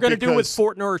playing, what though, you're going to do with because-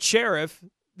 Fortner or Sheriff,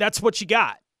 that's what you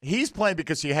got. He's playing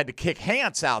because you had to kick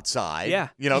Hans outside. Yeah.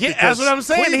 Because that's what I'm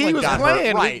saying. Cleveland He was got hurt.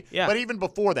 playing. Right. Yeah. But even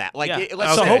before that, like, Yeah.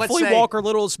 let's So say, hopefully let's say, Walker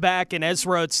Little's back and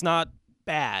Ezra, it's not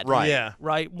bad. Right. Yeah.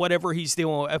 Right. Whatever he's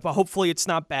doing, hopefully it's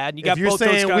not bad. You got If you're both those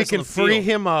saying guys we on can the free field.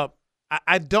 him up,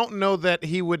 I don't know that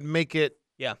he would make it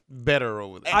Yeah. better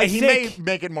over there. I he think- may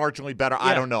make it marginally better. I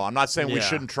Yeah. don't know. I'm not saying we Yeah.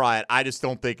 shouldn't try it. I just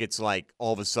don't think it's like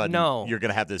all of a sudden No. you're going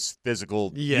to have this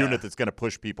physical Yeah. unit that's going to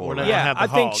push people We're not around. gonna Yeah, have the I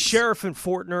think hogs. Sheriff and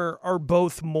Fortner are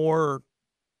both more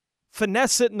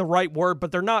finesse it in the right word,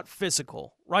 but they're not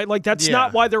physical, right? Like, that's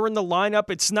not why they're in the lineup.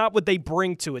 It's not what they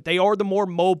bring to it. They are the more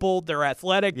mobile. They're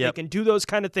athletic. Yep. They can do those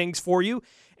kind of things for you,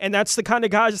 and that's the kind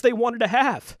of guys they wanted to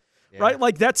have, right?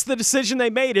 Like, that's the decision they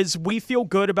made is we feel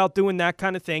good about doing that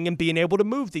kind of thing and being able to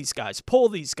move these guys, pull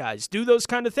these guys, do those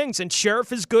kind of things, and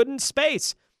Sheriff is good in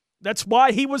space. That's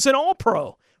why he was an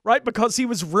all-pro, right? Because he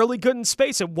was really good in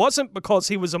space. It wasn't because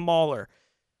he was a mauler.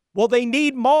 Well, they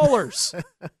need maulers.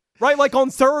 Right, like on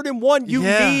 3rd and 1, you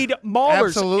need maulers,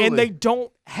 absolutely. and they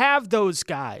don't have those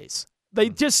guys. They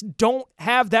just don't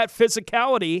have that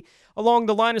physicality along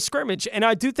the line of scrimmage. And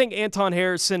I do think Anton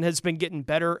Harrison has been getting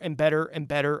better and better and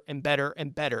better and better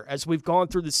and better as we've gone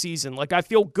through the season. Like, I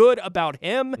feel good about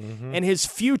him and his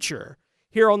future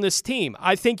here on this team.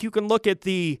 I think you can look at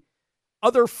the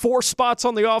other 4 spots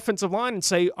on the offensive line and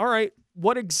say, all right,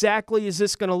 what exactly is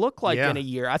this going to look like in a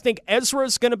year? I think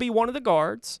Ezra's going to be one of the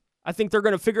guards. I think they're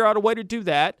going to figure out a way to do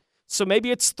that. So maybe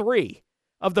it's 3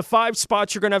 of the 5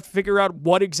 spots. You're going to have to figure out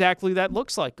what exactly that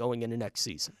looks like going into next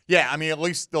season. Yeah, I mean, at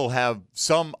least they'll have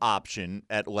some option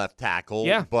at left tackle.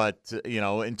 Yeah. But,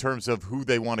 in terms of who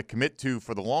they want to commit to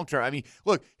for the long term, I mean,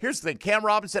 look, here's the thing. Cam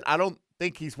Robinson, I don't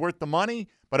think he's worth the money,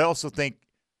 but I also think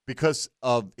because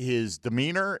of his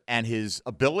demeanor and his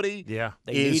ability, They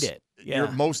need it. Yeah.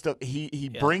 He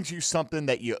brings you something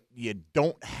that you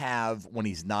don't have when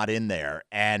he's not in there.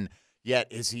 And yet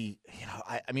is he,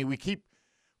 I mean, we keep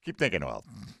thinking, well,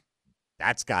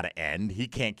 that's got to end. He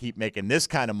can't keep making this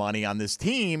kind of money on this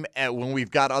team when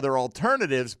we've got other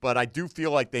alternatives, but I do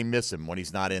feel like they miss him when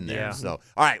he's not in there. Yeah. So,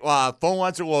 all right, well, phone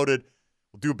lines are loaded.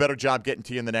 We'll do a better job getting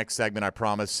to you in the next segment, I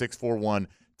promise.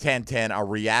 641-1010, our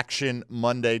reaction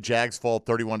Monday. Jags fall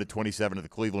 31-27 to the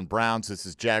Cleveland Browns. This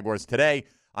is Jaguars Today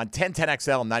on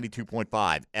 1010XL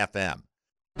 92.5 FM.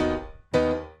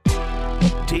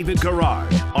 David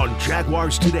Garrard on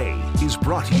Jaguars Today is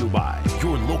brought to you by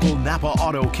your local Napa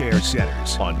Auto Care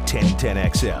Centers on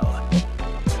 1010XL.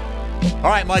 All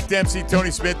right, Mike Dempsey, Tony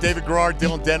Smith, David Garrard,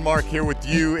 Dylan Denmark here with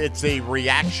you. It's a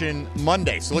Reaction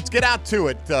Monday, so let's get out to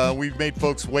it. We've made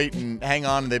folks wait and hang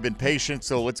on, and they've been patient,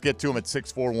 so let's get to them at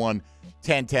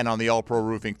 641-1010 on the All-Pro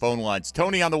Roofing phone lines.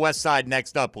 Tony on the west side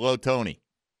next up. Hello, Tony.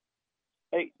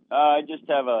 Hey, I just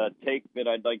have a take that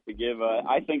I'd like to give.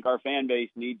 I think our fan base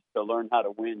needs to learn how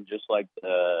to win, just like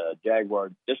the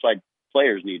Jaguars, just like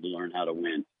players need to learn how to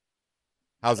win.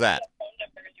 How's that?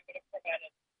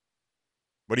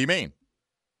 What do you mean?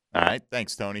 All right,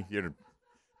 thanks, Tony. You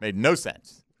made no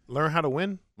sense. Learn how to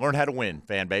win? Learn how to win,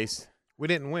 fan base. We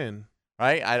didn't win.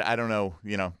 Right? I don't know,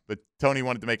 but Tony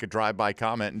wanted to make a drive-by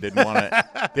comment and didn't want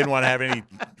to have any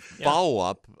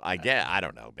follow-up. I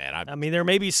don't know, man. I mean, there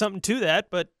may be something to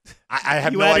that, but I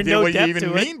have you no added idea no what you depth even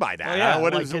to it. mean by that. Oh, yeah,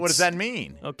 What like does that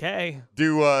mean? Okay.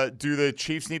 Do the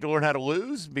Chiefs need to learn how to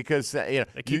lose because They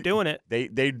keep doing it.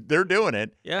 They're doing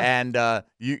it. Yeah. And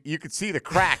you could see the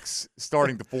cracks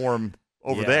starting to form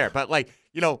over there. But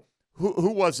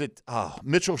who was it?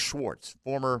 Mitchell Schwartz,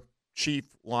 former Chief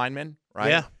lineman, right?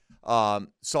 Yeah.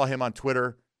 Saw him on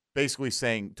Twitter basically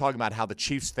talking about how the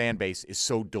Chiefs fan base is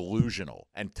so delusional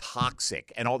and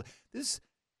toxic and all this.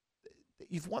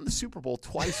 You've won the Super Bowl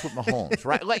twice with Mahomes,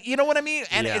 right? Like, you know what I mean?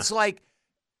 And it's like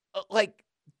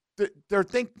they're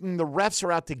thinking the refs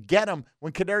are out to get him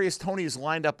when Kadarius Toney is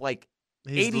lined up like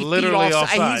He's 80 literally feet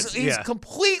offsides. He's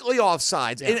completely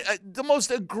offsides. Yeah. The most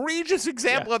egregious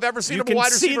example I've ever seen you of a wide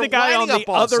receiver can see the guy on the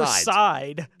other sides.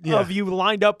 side of you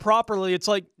lined up properly. It's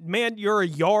like, man, you're a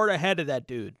yard ahead of that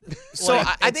dude. So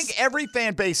I think every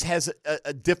fan base has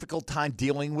a difficult time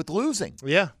dealing with losing.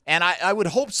 Yeah. And I would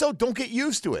hope so. Don't get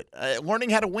used to it. Learning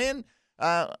how to win,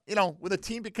 when a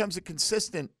team becomes a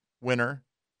consistent winner,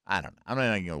 I don't know. I'm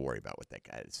not even going to worry about what that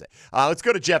guy had to say. Let's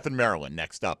go to Jeff in Maryland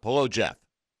next up. Hello, Jeff.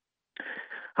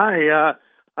 Hi,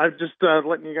 I'm just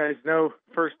letting you guys know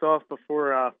first off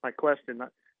before my question.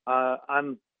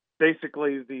 I'm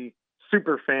basically the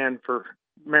super fan for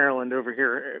Maryland over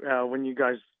here. When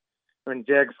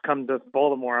Jags come to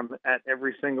Baltimore, I'm at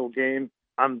every single game.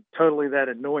 I'm totally that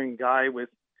annoying guy with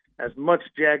as much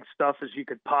Jag stuff as you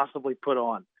could possibly put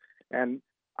on. And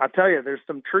I'll tell you, there's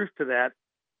some truth to that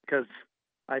because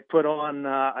I put on,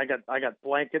 I got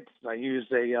blankets. I use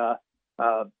a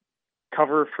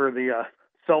cover for the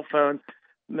cell phone,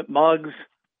 mugs,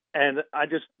 and I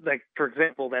just, like, for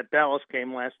example, that Dallas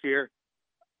game last year,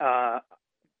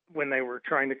 when they were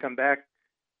trying to come back,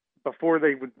 before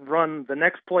they would run the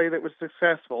next play that was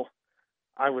successful,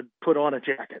 I would put on a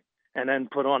jacket and then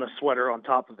put on a sweater on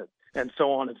top of it, and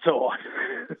so on and so on.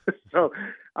 So,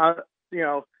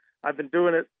 I've been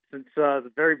doing it since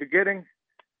the very beginning.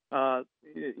 I've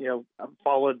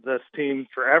followed this team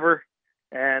forever,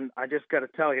 and I just got to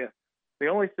tell you, the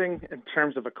only thing in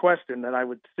terms of a question that I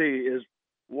would see is,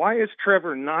 why is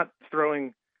Trevor not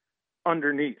throwing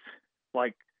underneath?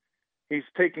 Like, he's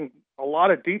taking a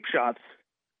lot of deep shots,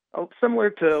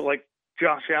 similar to like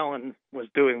Josh Allen was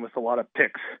doing with a lot of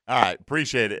picks. All right.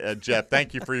 Appreciate it, Jeff.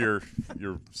 Thank you for your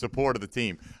support of the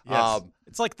team. Yes.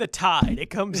 It's like the tide. It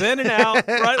comes in and out,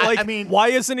 right? Like, I mean, why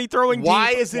isn't he throwing deep?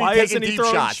 Why isn't he taking deep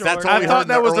shots? Short? That's all I thought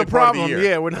that was the problem.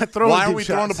 Yeah, we're not throwing Why deep are we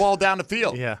shots. throwing the ball down the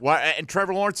field? Yeah. And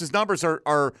Trevor Lawrence's numbers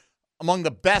are among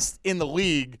the best in the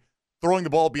league throwing the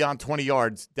ball beyond 20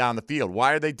 yards down the field.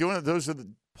 Why are they doing it? Those are the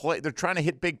they're trying to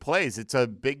hit big plays. It's a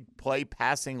big play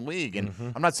passing league. And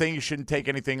I'm not saying you shouldn't take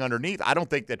anything underneath. I don't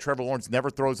think that Trevor Lawrence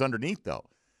never throws underneath, though.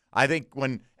 I think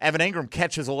when Evan Ingram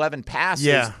catches 11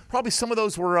 passes, probably some of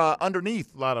those were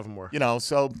underneath. A lot of them were.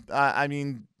 So, I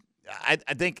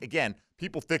think, again,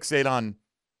 people fixate on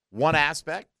one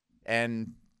aspect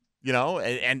and,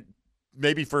 and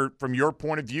maybe from your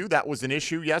point of view, that was an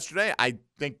issue yesterday. I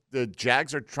think the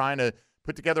Jags are trying to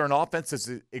put together an offense that's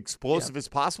as explosive as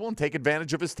possible and take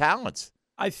advantage of his talents.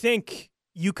 I think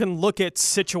you can look at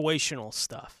situational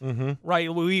stuff,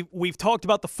 right? We've talked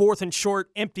about the 4th and short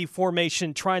empty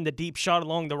formation, trying the deep shot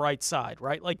along the right side,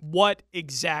 right? Like, what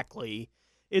exactly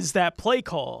is that play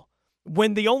call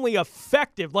when the only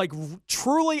effective, like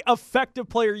truly effective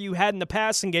player you had in the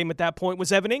passing game at that point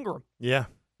was Evan Ingram? Yeah.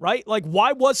 Right? Like,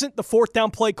 why wasn't the 4th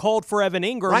down play called for Evan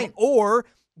Ingram? Right. Or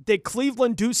did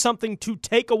Cleveland do something to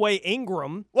take away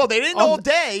Ingram? Well, they didn't all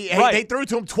day. Right. They threw it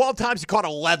to him 12 times. He caught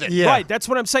 11. Yeah. Right. That's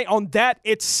what I'm saying. On that,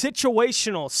 it's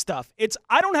situational stuff.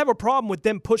 I don't have a problem with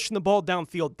them pushing the ball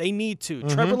downfield. They need to.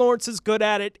 Trevor Lawrence is good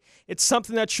at it. It's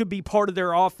something that should be part of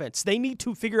their offense. They need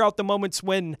to figure out the moments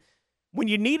when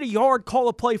you need a yard, call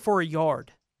a play for a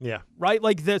yard. Yeah. Right?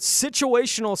 Like, the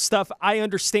situational stuff, I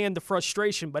understand the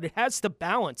frustration, but it has to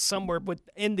balance somewhere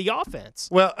within the offense.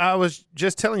 Well, I was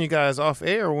just telling you guys off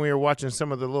air when we were watching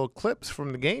some of the little clips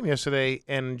from the game yesterday,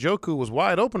 and Njoku was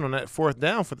wide open on that 4th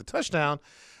down for the touchdown.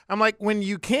 I'm like, when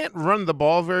you can't run the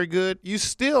ball very good, you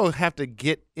still have to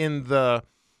get in the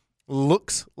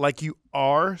looks like you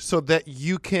are so that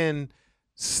you can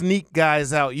sneak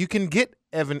guys out. You can get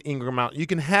Evan Ingram out. You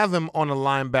can have him on a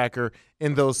linebacker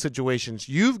in those situations.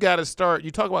 You've got to start – you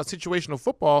talk about situational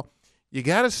football, you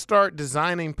got to start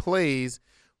designing plays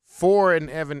for an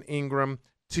Evan Ingram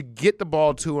to get the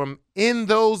ball to him in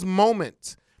those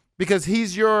moments because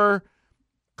he's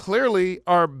clearly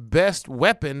our best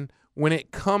weapon when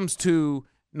it comes to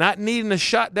not needing a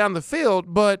shot down the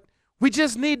field, but we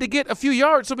just need to get a few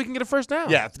yards so we can get a first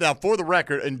down. Yeah. Now, for the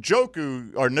record,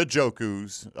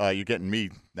 Njoku's, you're getting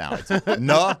me now. It's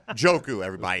Njoku,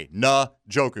 everybody.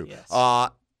 Njoku.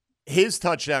 Yes. His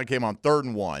touchdown came on 3rd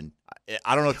and 1.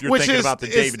 I don't know if you're thinking about the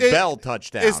David Bell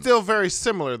touchdown. It's still very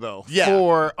similar, though,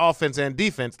 for offense and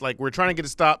defense. Like, we're trying to get a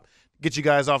stop, get you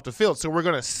guys off the field, so we're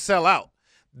going to sell out.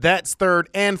 That's 3rd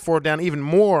and 4th down, even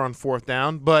more on 4th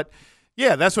down. But,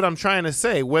 yeah, that's what I'm trying to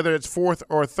say. Whether it's 4th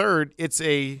or 3rd, it's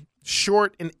a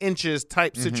short in inches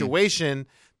type situation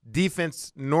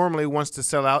defense normally wants to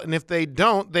sell out. And if they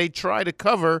don't, they try to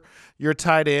cover your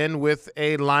tight end with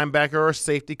a linebacker or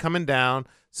safety coming down,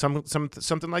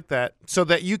 something like that, so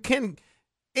that you can,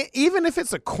 even if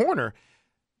it's a corner,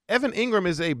 Evan Ingram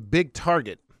is a big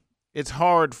target. It's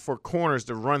hard for corners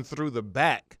to run through the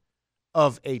back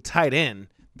of a tight end.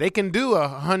 They can do a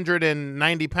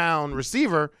 190-pound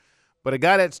receiver, but a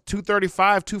guy that's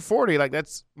 235, 240, like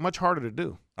that's much harder to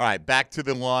do. All right, back to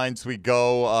the lines we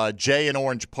go. Jay in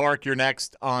Orange Park, you're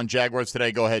next on Jaguars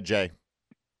Today. Go ahead, Jay.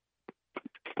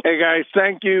 Hey, guys,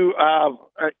 thank you.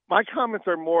 My comments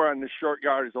are more on the short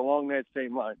yardage along that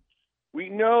same line. We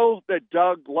know that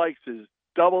Doug likes his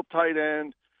double tight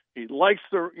end. He likes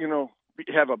to,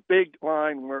 have a big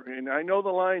line. And I know the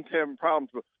line's having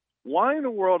problems, but why in the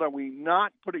world are we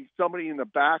not putting somebody in the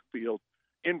backfield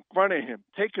in front of him?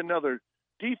 Take another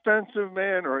defensive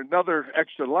man or another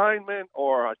extra lineman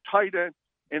or a tight end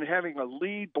and having a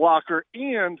lead blocker.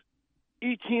 And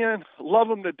Etienne, love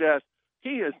him to death.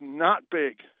 He is not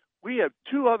big. We have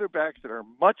two other backs that are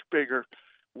much bigger.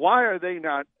 Why are they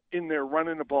not in there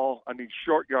running the ball on these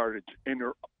short yardage? And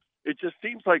it just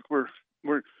seems like we're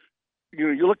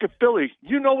you look at Philly,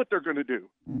 you know what they're going to do.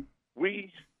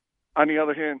 We, on the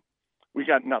other hand, we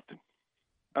got nothing.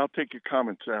 I'll take your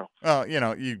comments now.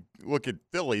 You look at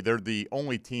Philly, they're the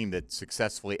only team that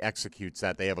successfully executes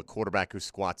that. They have a quarterback who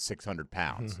squats 600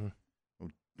 pounds.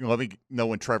 Mm-hmm. Let me know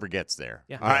when Trevor gets there.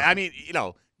 Yeah. All right. I mean,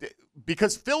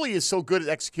 because Philly is so good at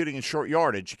executing in short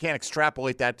yardage, you can't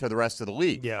extrapolate that to the rest of the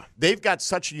league. Yeah. They've got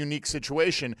such a unique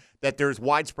situation that there's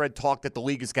widespread talk that the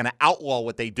league is going to outlaw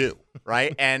what they do,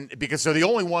 right? And because they're the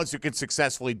only ones who can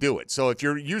successfully do it. So if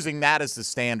you're using that as the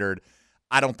standard,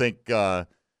 I don't think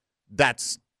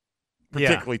that's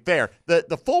particularly fair.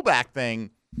 The fullback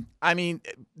thing, I mean,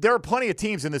 there are plenty of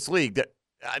teams in this league that,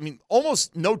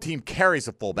 almost no team carries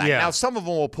a fullback. Yeah. Now, some of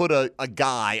them will put a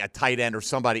guy, a tight end or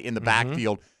somebody in the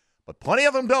backfield, but plenty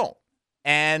of them don't.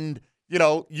 And,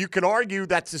 you could argue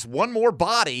that's just one more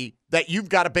body that you've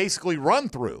got to basically run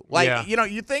through. Like,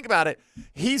 you think about it.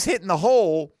 He's hitting the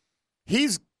hole.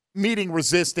 He's meeting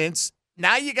resistance.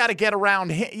 Now you got to get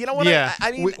around him. You know what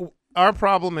I mean? Our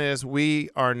problem is we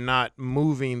are not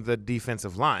moving the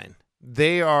defensive line.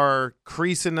 They are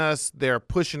creasing us. They're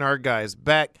pushing our guys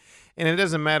back. And it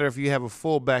doesn't matter if you have a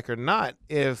fullback or not.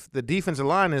 If the defensive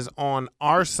line is on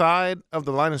our side of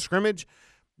the line of scrimmage,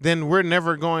 then we're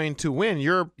never going to win.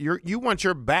 You want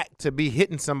your back to be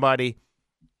hitting somebody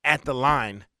at the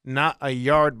line, not a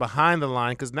yard behind the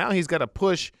line, because now he's got to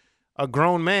push a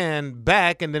grown man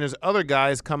back, and then there's other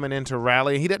guys coming in to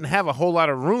rally. He doesn't have a whole lot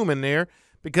of room in there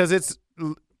because it's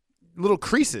little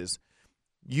creases.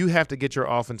 You have to get your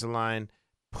offensive line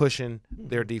pushing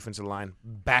their defensive line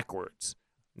backwards,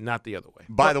 not the other way.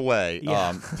 By the way,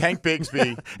 Tank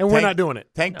Bigsby. And we're not doing it.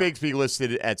 Tank Bigsby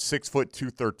listed at 6',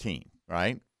 213,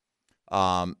 right?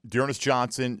 Dearness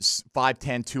Johnson,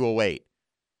 5'10", 208.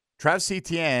 Travis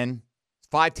Etienne,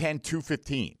 5'10",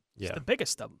 215. He's the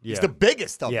biggest of them. He's the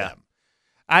biggest of them.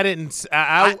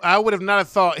 I would have not have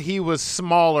thought he was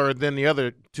smaller than the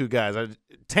other two guys.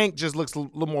 Tank just looks a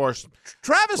little more.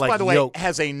 Travis, like by the way, yoked.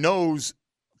 has a nose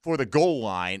for the goal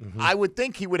line. Mm-hmm. I would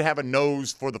think he would have a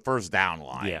nose for the first down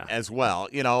line as well.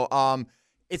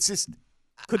 It's just.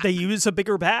 Could they use a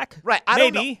bigger back? Right.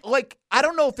 Maybe. I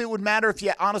don't know if it would matter if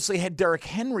you honestly had Derrick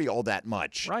Henry all that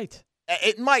much. Right.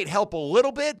 It might help a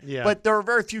little bit, Yeah. but there are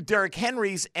very few Derrick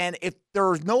Henrys, and if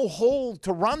there's no hole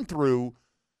to run through,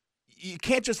 you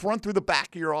can't just run through the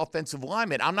back of your offensive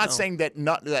lineman. I'm not saying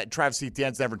that Travis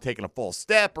Etienne's never taken a false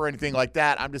step or anything like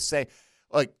that. I'm just saying,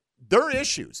 there are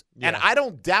issues. Yeah. And I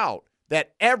don't doubt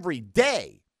that every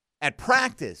day at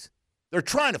practice they're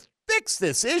trying to fix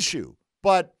this issue,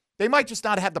 but they might just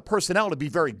not have the personnel to be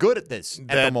very good at this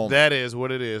at the moment. That is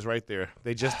what it is right there.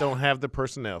 They just don't have the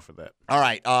personnel for that. All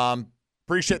right.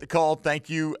 Appreciate the call. Thank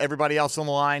you, everybody else on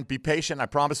the line. Be patient. I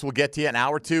promise we'll get to you an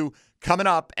hour or two coming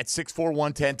up at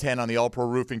 641-1010 on the All-Pro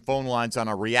Roofing phone lines on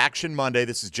a Reaction Monday.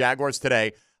 This is Jaguars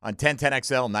Today on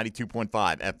 1010XL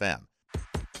 92.5 FM.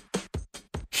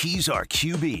 He's our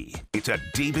QB. It's a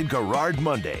David Garrard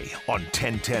Monday on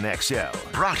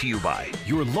 1010XL. Brought to you by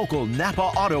your local Napa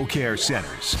Auto Care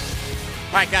Centers.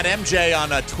 All right, got MJ on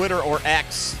Twitter or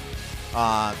X,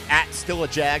 at Still a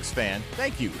Jags Fan.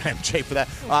 Thank you, MJ, for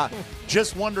that.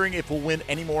 Just wondering if we'll win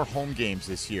any more home games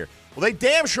this year. Well, they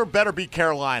damn sure better beat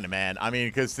Carolina, man. I mean,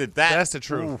 because that's the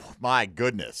truth. Ooh, my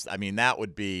goodness. I mean, that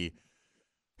would be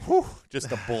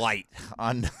just a blight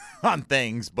on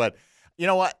things. But you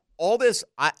know what? All this,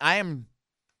 I am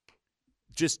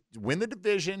just win the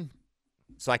division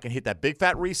so I can hit that big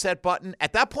fat reset button.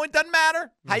 At that point, doesn't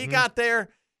matter how you got there.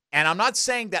 And I'm not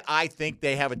saying that I think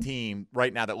they have a team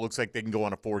right now that looks like they can go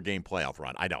on a 4-game playoff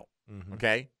run. I don't.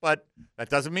 Okay? But that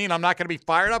doesn't mean I'm not going to be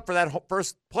fired up for that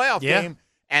first playoff game.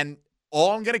 And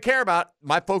all I'm going to care about,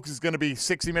 my focus is going to be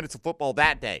 60 minutes of football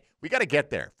that day. We got to get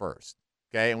there first.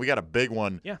 Okay? And we got a big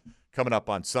one coming up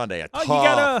on Sunday, a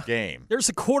tough game. There's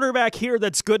a quarterback here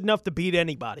that's good enough to beat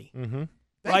anybody.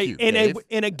 Thank you, in Dave.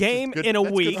 a game, in a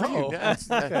week.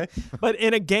 But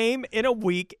in a game, in a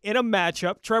week, in a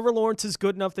matchup, Trevor Lawrence is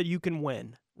good enough that you can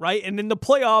win, right? And in the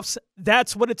playoffs,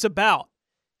 that's what it's about.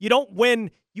 You don't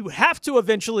win. You have to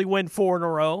eventually win 4 in a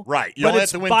row. Right. You but don't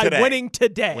it's have to win by today. winning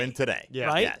today. Win today. Yeah.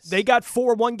 Right? Yes. They got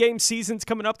 4 one-game seasons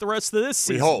coming up the rest of this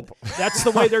season. We hope. That's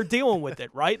the way they're dealing with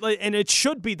it, right? And it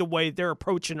should be the way they're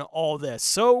approaching all this.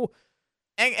 So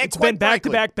it's been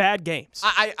back-to-back bad games.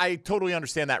 I totally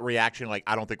understand that reaction. Like,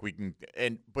 I don't think we can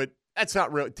but that's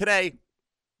not real. Today,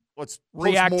 let's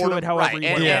react to it however you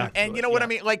want. And you know what I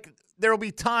mean? Like, there will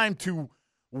be time to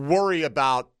worry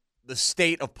about the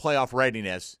state of playoff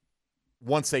readiness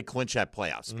once they clinch that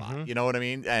playoff spot. You know what I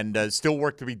mean? And still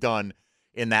work to be done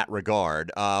in that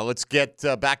regard. Let's get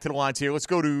back to the lines here. Let's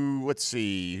go to, let's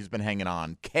see, who's been hanging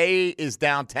on. Kay is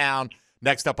downtown.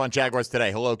 Next up on Jaguars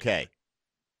Today. Hello, Kay.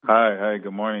 Hi,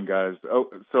 good morning, guys. Oh,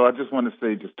 so I just want to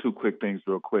say just 2 quick things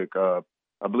real quick. I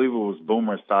believe it was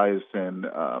Boomer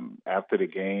Esiason after the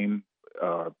game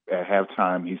at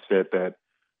halftime. He said that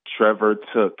Trevor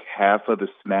took half of the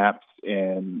snaps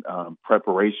in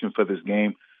preparation for this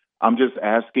game. I'm just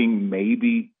asking,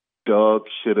 maybe Doug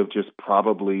should have just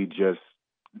probably just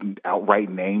outright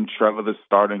named Trevor the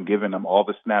starter and given him all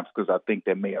the snaps, because I think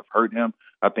that may have hurt him.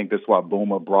 I think that's why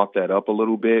Boomer brought that up a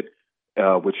little bit,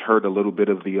 which hurt a little bit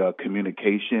of the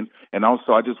communication. And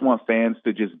also, I just want fans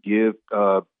to just give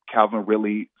Calvin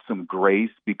Ridley some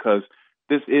grace, because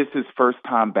this is his first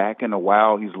time back in a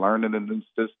while. He's learning a new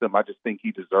system. I just think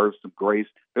he deserves some grace.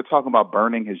 They're talking about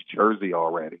burning his jersey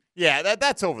already. Yeah,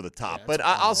 that's over the top. But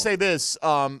I'll say this.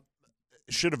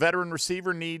 Should a veteran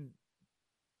receiver need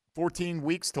 14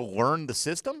 weeks to learn the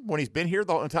system when he's been here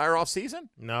the entire offseason?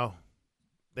 No.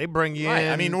 They bring you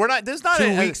in. I mean, there's not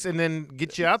 2 weeks and then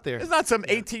get you out there. There's not some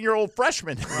 18-year-old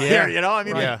freshman here, you know? I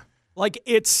mean, like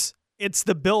it's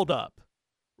the build-up.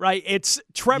 Right? It's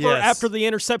Trevor after the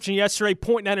interception yesterday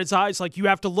pointing at his eyes like, you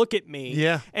have to look at me.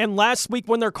 Yeah. And last week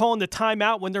when they're calling the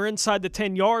timeout, when they're inside the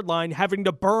 10-yard line, having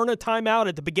to burn a timeout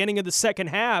at the beginning of the second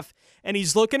half, and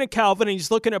he's looking at Calvin and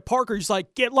he's looking at Parker. He's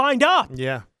like, get lined up.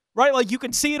 Yeah. Right? Like, you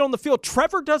can see it on the field.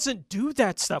 Trevor doesn't do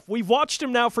that stuff. We've watched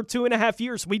him now for 2.5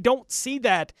 years. We don't see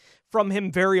that from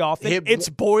him very often. It's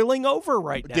boiling over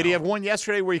right now. Did he have one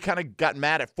yesterday where he kind of got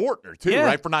mad at Fortner, too,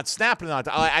 right, for not snapping it?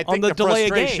 I think the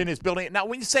frustration is building. Now,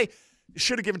 when you say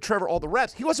should have given Trevor all the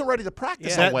reps, he wasn't ready to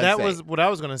practice on Wednesday. That was what I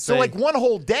was going to say. So, like, one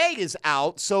whole day is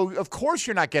out, so of course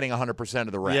you're not getting 100%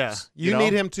 of the reps. Yeah. You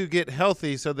need him to get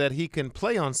healthy so that he can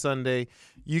play on Sunday.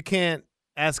 You can't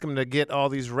ask him to get all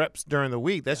these reps during the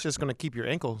week. That's just going to keep your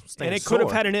ankle staying And it sore. could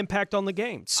have had an impact on the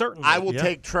game, certainly. I will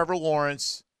take Trevor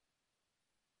Lawrence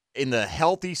in the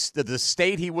the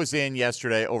state he was in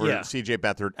yesterday over C.J.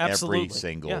 Beathard every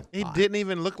single time. He didn't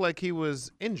even look like he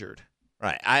was injured.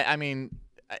 Right. I mean,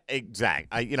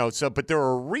 exactly. But there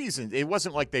were reasons. It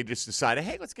wasn't like they just decided,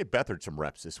 hey, let's get Beathard some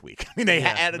reps this week. I mean, they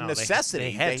had a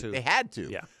necessity. They had to.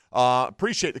 Yeah.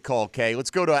 Appreciate the call, Kay. Let's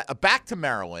go to back to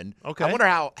Maryland. Okay. I wonder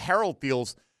how Harold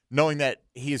feels knowing that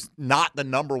he's not the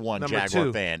number 1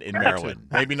 Jaguar fan in Maryland.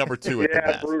 Maybe number 2 at the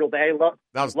best. Brutal day.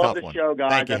 That was a love tough the one. show,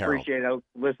 guys. Thank you, I Harold. appreciate it. I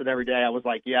listen every day. I was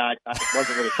like, I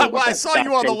wasn't really sure. Well, I saw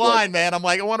you on the line, man. I'm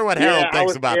like, I wonder what Harold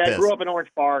thinks about this. I grew up in Orange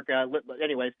Park.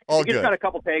 Anyways, I just got a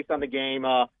couple takes on the game.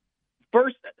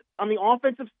 First, on the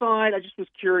offensive side, I just was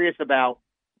curious about.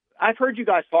 I've heard you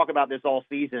guys talk about this all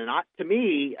season, and to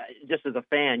me, just as a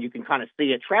fan, you can kind of see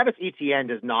it. Travis Etienne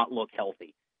does not look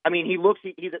healthy. I mean, he's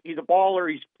a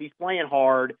baller. He's playing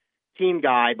hard, team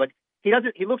guy, but he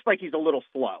doesn't. He looks like he's a little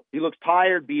slow. He looks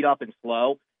tired, beat up, and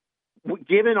slow.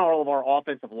 Given all of our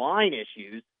offensive line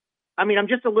issues, I mean, I'm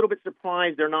just a little bit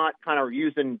surprised they're not kind of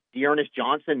using Dearness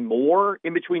Johnson more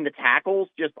in between the tackles,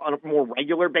 just on a more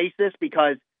regular basis,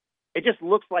 because it just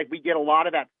looks like we get a lot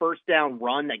of that first down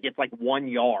run that gets like 1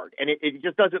 yard, and it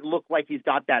just doesn't look like he's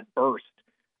got that burst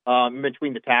in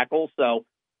between the tackles. So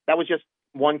that was just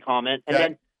one comment. And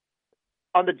then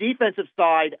on the defensive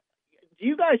side, do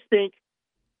you guys think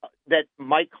that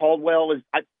Mike Caldwell is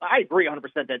 – I agree 100%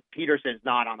 that Peterson's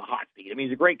not on the hot seat. I mean,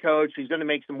 he's a great coach. He's going to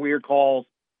make some weird calls,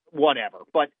 whatever.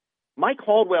 But Mike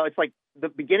Caldwell, it's like the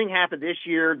beginning half of this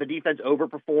year, the defense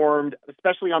overperformed,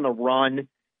 especially on the run.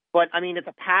 But, I mean, it's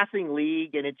a passing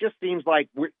league, and it just seems like,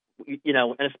 and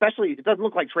especially it doesn't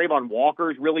look like Trayvon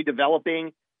Walker's really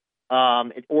developing.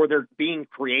 or they're being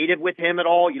creative with him at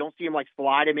all. You don't see him like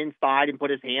slide him inside and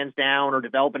put his hands down or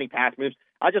develop any pass moves.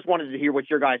 I just wanted to hear what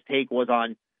your guys' take was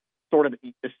on sort of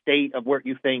the state of where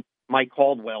you think Mike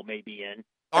Caldwell may be in.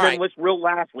 And then let's real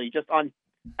lastly, just on,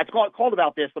 I called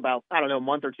about this about, I don't know, a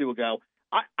month or two ago.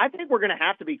 I think we're going to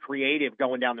have to be creative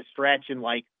going down the stretch and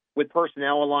like with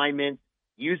personnel alignment,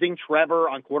 using Trevor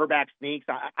on quarterback sneaks.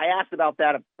 I asked about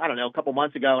that, I don't know, a couple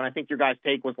months ago, and I think your guys'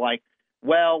 take was like,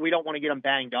 well, we don't want to get him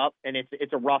banged up, and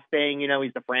it's a rough thing. You know,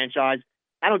 he's the franchise.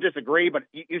 I don't disagree, but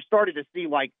you started to see,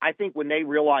 like, I think when they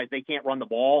realize they can't run the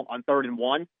ball on 3rd and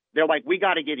 1, they're like, we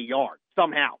got to get a yard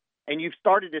somehow. And you've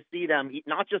started to see them,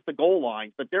 not just the goal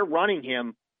lines, but they're running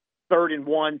him 3rd and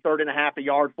 1, 3rd and a half a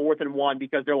yard, 4th and 1,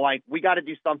 because they're like, we got to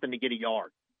do something to get a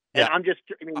yard. And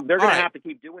they're going to have to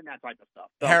keep doing that type of stuff.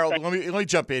 So, Harold, let me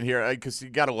jump in here because you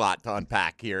got a lot to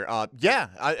unpack here.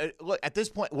 Look, at this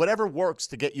point, whatever works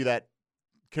to get you that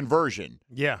conversion,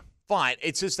 fine.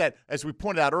 It's just that, as we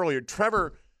pointed out earlier,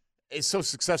 Trevor is so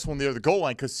successful near the goal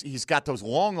line because he's got those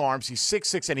long arms. He's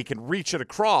 6'6", and he can reach it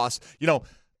across. You know,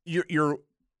 your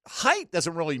height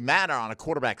doesn't really matter on a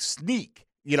quarterback sneak,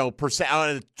 you know, per se,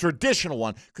 on a traditional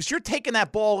one, because you're taking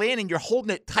that ball in and you're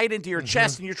holding it tight into your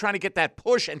chest and you're trying to get that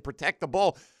push and protect the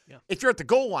ball. Yeah. If you're at the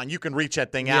goal line, you can reach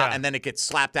that thing out and then it gets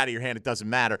slapped out of your hand. It doesn't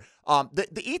matter.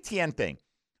 The Etienne thing,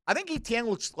 I think Etienne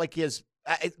looks like he has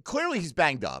clearly he's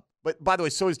banged up. But by the way,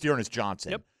 so is Dearness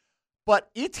Johnson. Yep. But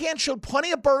Etienne showed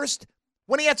plenty of burst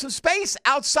when he had some space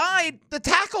outside the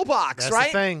tackle box, That's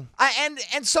right? The thing.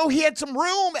 And so he had some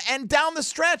room and down the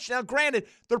stretch. Now, granted,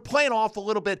 they're playing off a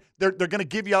little bit. They're going to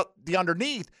give you up the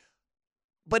underneath.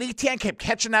 But Etienne kept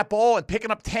catching that ball and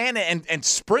picking up 10 and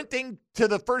sprinting to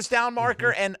the first down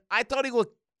marker. And I thought he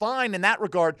looked fine in that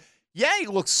regard. Yeah, he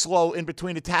looks slow in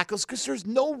between the tackles because there's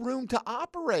no room to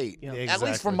operate, at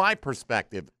least from my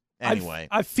perspective. Anyway.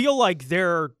 I feel like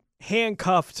they're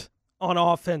handcuffed on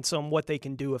offense on what they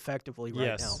can do effectively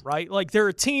right now, right? Like they're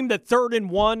a team that 3rd and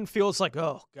 1 feels like,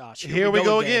 oh, gosh. Here we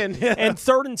go again. And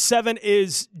 3rd and 7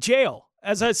 is jail.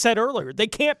 As I said earlier, they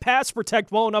can't pass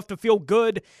protect well enough to feel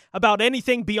good about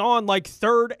anything beyond like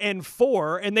 3rd and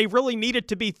 4, and they really need it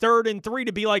to be 3rd and 3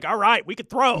 to be like, all right, we could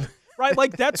throw, right?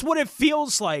 Like that's what it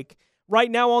feels like right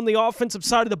now on the offensive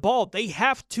side of the ball. They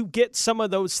have to get some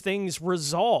of those things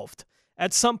resolved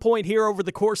at some point here over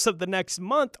the course of the next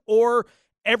month, or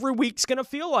every week's going to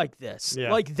feel like this.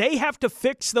 Yeah. Like they have to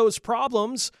fix those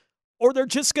problems, or they're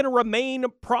just going to remain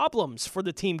problems for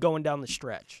the team going down the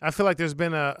stretch. I feel like there's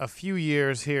been a few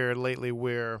years here lately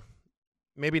where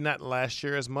maybe not last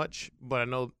year as much, but I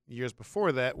know years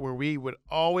before that where we would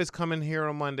always come in here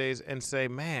on Mondays and say,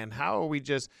 man, how are we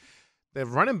just – the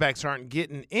running backs aren't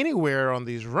getting anywhere on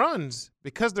these runs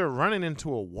because they're running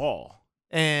into a wall.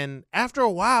 And after a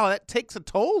while, that takes a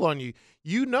toll on you.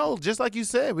 You know, just like you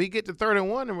said, we get to 3rd and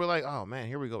 1 and we're like, oh, man,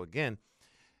 here we go again.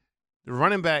 The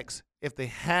running backs, if they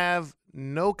have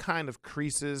no kind of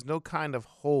creases, no kind of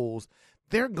holes,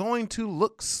 they're going to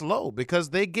look slow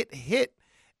because they get hit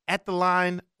at the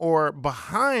line or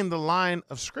behind the line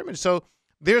of scrimmage. So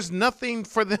there's nothing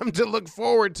for them to look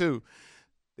forward to.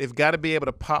 They've got to be able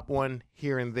to pop one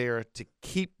here and there to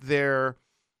keep their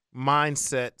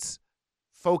mindsets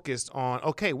focused on,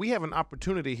 okay, we have an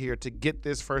opportunity here to get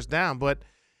this first down. But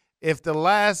if the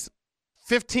last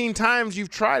 15 times you've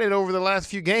tried it over the last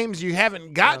few games, you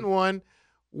haven't gotten one,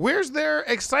 where's their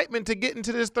excitement to get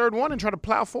into this 3rd one and try to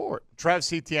plow forward?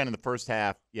 Travis Etienne in the first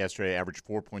half yesterday averaged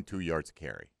 4.2 yards a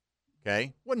carry.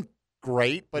 Okay? Wasn't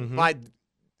great, but by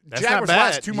Jaguars'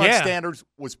 last 2 month standards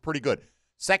was pretty good.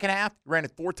 Second half, ran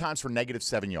it 4 times for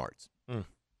 -7 yards.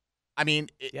 I mean,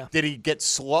 did he get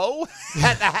slow?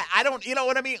 I don't, you know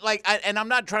what I mean? Like, and I'm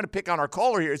not trying to pick on our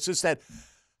caller here. It's just that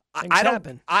I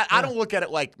don't look at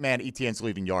it like, man, Etienne's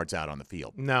leaving yards out on the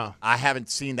field. No. I haven't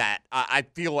seen that. I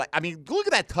feel like, I mean, look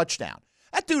at that touchdown.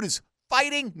 That dude is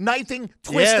fighting, knifing,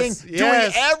 twisting,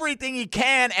 doing everything he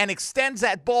can and extends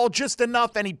that ball just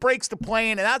enough, and he breaks the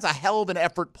plane, and that's a hell of an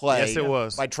effort play. Yes, it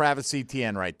was. By Travis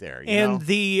Etienne right there. And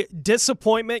the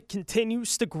disappointment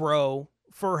continues to grow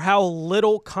for how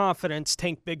little confidence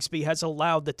Tank Bigsby has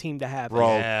allowed the team to have.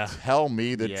 Bro, tell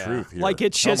me the truth here. Like,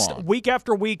 it's just week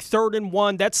after week, 3rd and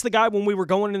 1. That's the guy when we were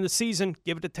going into the season,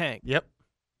 give it to Tank. Yep.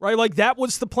 Right? Like, that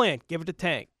was the plan. Give it to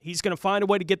Tank. He's going to find a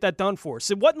way to get that done for us.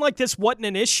 It wasn't like this wasn't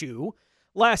an issue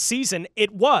last season.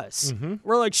 It was.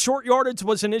 Where, like, short yardage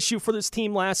was an issue for this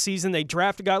team last season. They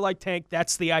draft a guy like Tank.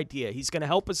 That's the idea. He's going to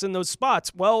help us in those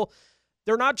spots. Well,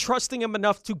 they're not trusting him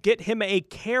enough to get him a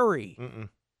carry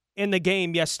in the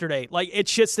game yesterday. Like,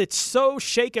 it's so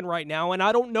shaken right now, and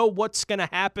I don't know what's going to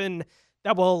happen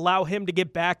that will allow him to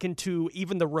get back into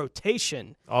even the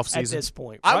rotation Off-season. at this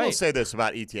point. I right? will say this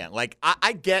about Etienne. Like,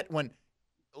 I get when,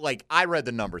 like, I read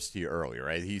the numbers to you earlier,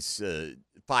 right? He's 5'10",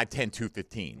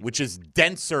 215, which is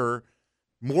denser,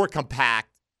 more compact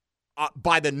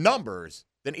by the numbers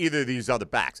than either of these other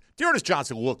backs. Dearness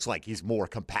Johnson looks like he's more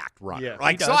compact runner. Yeah,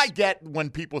 like, so I get when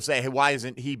people say, hey, why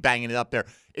isn't he banging it up there?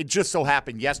 It just so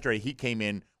happened yesterday he came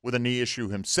in with a knee issue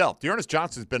himself. Dearness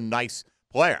Johnson's been a nice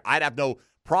player. I'd have no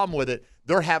problem with it.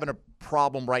 They're having a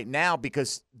problem right now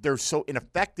because they're so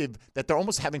ineffective that they're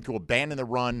almost having to abandon the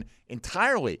run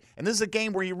entirely. And this is a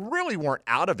game where you really weren't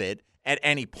out of it at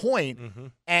any point. Mm-hmm.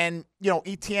 And,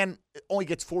 Etienne only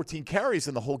gets 14 carries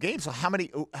in the whole game. So how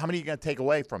many are you going to take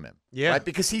away from him? Yeah. Right?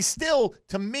 Because he's still,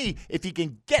 to me, if he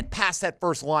can get past that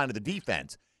first line of the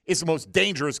defense, is the most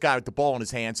dangerous guy with the ball in his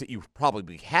hands that you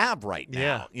probably have right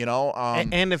now. Yeah.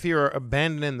 And if you're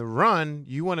abandoning the run,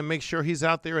 you want to make sure he's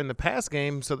out there in the pass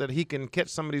game so that he can catch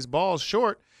some of these balls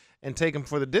short and take them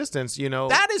for the distance,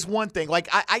 That is one thing. Like,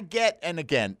 I get, and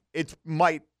again, it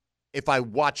might, if I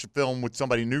watch the film with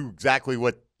somebody who knew exactly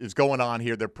what is going on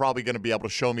here, they're probably going to be able to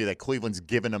show me that Cleveland's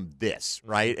given them this,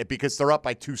 right? Because they're up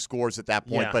by 2 scores at that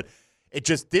point. Yeah. But it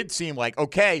just did seem like,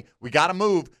 okay, we got to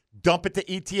move. Dump it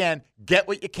to Etienne. Get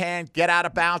what you can. Get out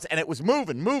of bounds. And it was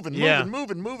moving.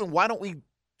 Why don't we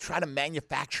try to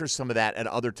manufacture some of that at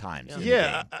other times?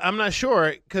 Yeah, I'm not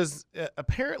sure because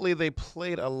apparently they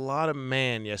played a lot of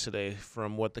man yesterday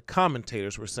from what the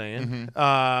commentators were saying.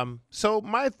 Mm-hmm. So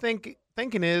my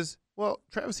thinking is, well,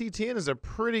 Travis Etienne is a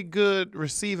pretty good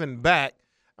receiving back.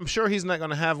 I'm sure he's not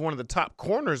going to have one of the top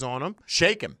corners on him.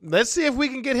 Shake him. Let's see if we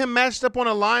can get him matched up on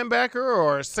a linebacker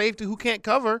or a safety who can't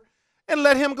cover and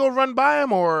let him go run by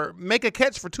him or make a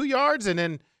catch for 2 yards and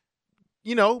then,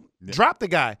 drop the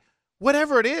guy.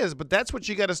 Whatever it is, but that's what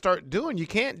you got to start doing. You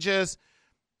can't just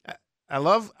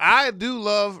I do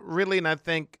love Ridley, and I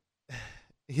think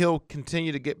he'll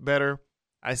continue to get better.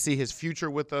 I see his future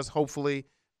with us hopefully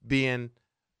being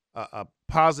a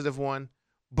positive one.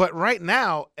 But right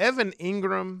now, Evan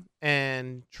Ingram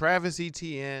and Travis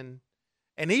Etienne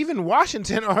and even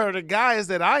Washington are the guys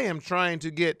that I am trying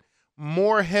to get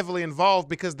more heavily involved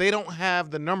because they don't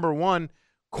have the number one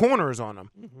corners on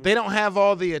them. Mm-hmm. They don't have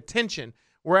all the attention.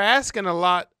 We're asking a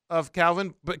lot of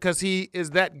Calvin because he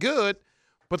is that good,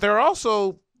 but they're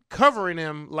also covering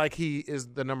him like he is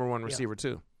the number one receiver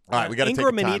too. All right, we got to take a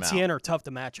Ingram and timeout. Etienne are tough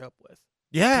to match up with.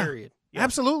 Yeah, period. Yeah.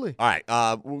 Absolutely. All right,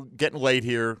 we're getting late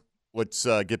here. Let's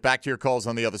get back to your calls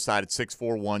on the other side at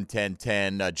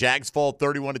 641-1010. Jags fall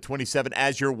 31-27,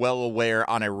 as you're well aware,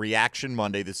 on a Reaction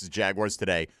Monday. This is Jaguars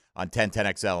Today on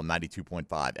 1010XL and 92.5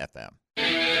 FM.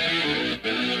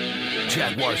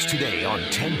 Jaguars Today on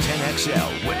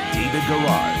 1010XL with David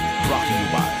Garrard. Brought to you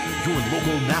by your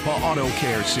local Napa Auto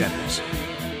Care Centers.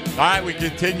 All right, we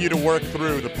continue to work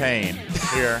through the pain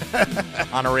here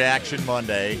on a Reaction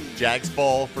Monday. Jags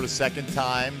fall for the second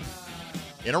time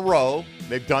in a row.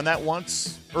 They've done that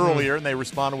once earlier, and they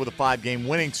responded with a 5-game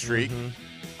winning streak. Mm-hmm.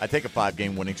 I take a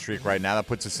 5-game winning streak right now. That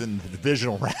puts us in the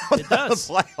divisional round it does.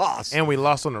 of the playoffs. And we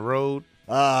lost on the road.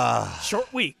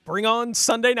 Short week. Bring on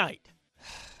Sunday night.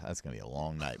 That's going to be a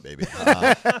long night, baby.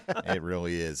 It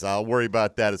really is. I'll worry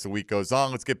about that as the week goes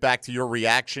on. Let's get back to your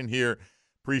reaction here.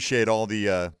 Appreciate all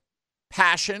the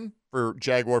passion for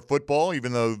Jaguar football,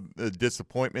 even though the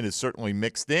disappointment is certainly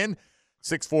mixed in.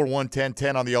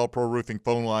 641-1010 on the All-Pro Roofing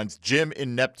phone lines. Jim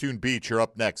in Neptune Beach, you're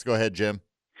up next. Go ahead, Jim.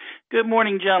 Good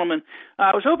morning, gentlemen.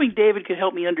 I was hoping David could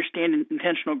help me understand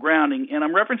intentional grounding, and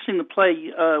I'm referencing the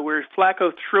play where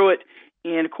Flacco threw it,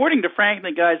 and according to Frank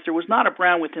and the guys, there was not a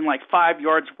Brown within like 5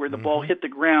 yards where the ball hit the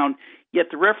ground, yet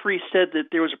the referee said that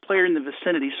there was a player in the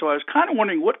vicinity. So I was kind of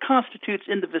wondering what constitutes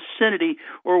in the vicinity,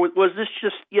 or was this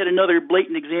just yet another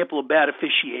blatant example of bad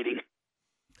officiating?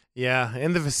 Yeah,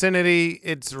 in the vicinity,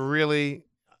 it's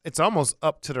almost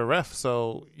up to the ref.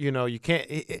 So, you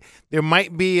can't there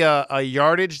might be a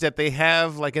yardage that they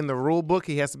have, like in the rule book.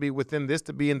 He has to be within this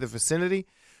to be in the vicinity.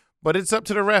 But it's up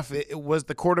to the ref. It was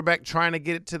the quarterback trying to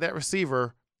get it to that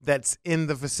receiver that's in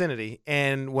the vicinity.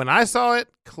 And when I saw it,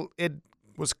 it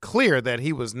was clear that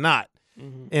he was not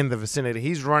in the vicinity.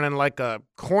 He's running like a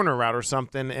corner route or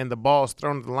something, and the ball's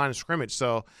thrown to the line of scrimmage.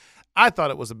 So I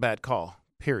thought it was a bad call,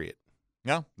 period.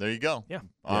 Yeah, there you go.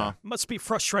 Yeah. Must be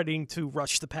frustrating to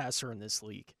rush the passer in this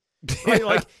league. Right?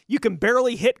 Like, you can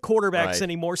barely hit quarterbacks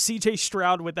anymore. C.J.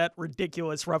 Stroud with that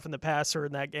ridiculous roughing the passer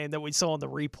in that game that we saw on the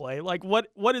replay. Like,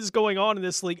 what is going on in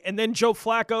this league? And then Joe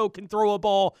Flacco can throw a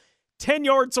ball 10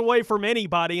 yards away from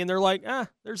anybody, and they're like,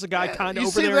 there's a guy kind of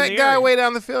over there. You see that guy way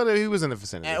down the field? He was in the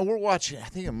vicinity. And we're watching,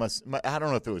 I don't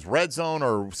know if it was Red Zone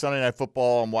or Sunday Night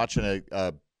Football. I'm watching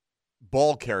a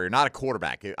ball carrier, not a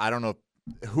quarterback. I don't know if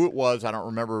who it was. I don't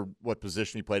remember what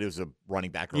position he played. It was a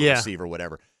running back or a Yeah. receiver,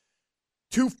 whatever.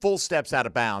 2 full steps out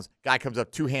of bounds. Guy comes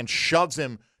up, 2 hands, shoves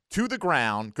him to the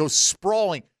ground, goes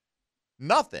sprawling.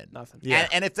 Nothing. Yeah.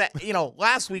 And if that,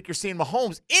 last week you're seeing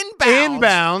Mahomes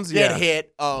inbounds get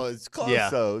hit. Oh, it's close. Yeah.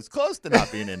 So it's close to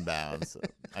not being inbounds. So,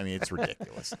 I mean, it's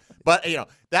ridiculous. But,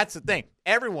 that's the thing.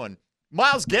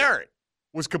 Myles Garrett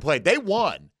was complaining. They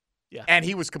won. Yeah. And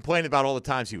he was complaining about all the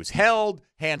times he was held,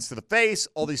 hands to the face,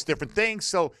 all these different things.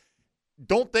 So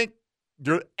don't think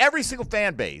every single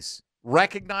fan base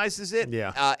recognizes it.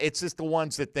 Yeah. It's just the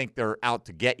ones that think they're out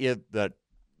to get you that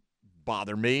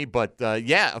bother me. But,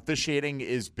 officiating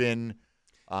has been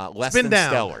less than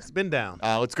stellar. It's been down.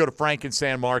 Let's go to Frank in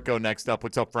San Marco next up.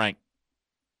 What's up, Frank?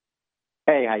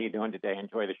 Hey, how you doing today?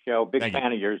 Enjoy the show. Big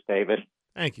fan of yours, David.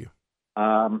 Thank you.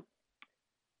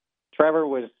 Trevor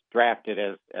was drafted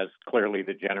as clearly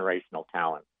the generational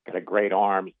talent. Got a great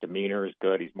arm. His demeanor is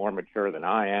good. He's more mature than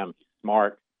I am. He's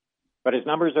smart. But his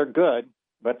numbers are good,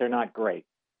 but they're not great.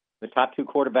 The top 2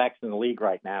 quarterbacks in the league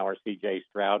right now are C.J.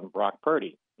 Stroud and Brock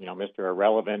Purdy. Mr.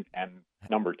 Irrelevant and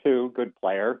number 2, good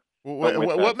player.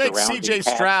 What makes C.J.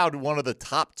 Stroud one of the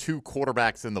top 2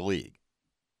 quarterbacks in the league?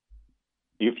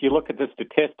 If you look at the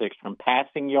statistics from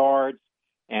passing yards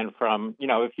and from,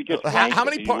 if you just how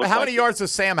many yards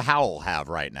does Sam Howell have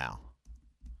right now?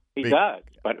 He does,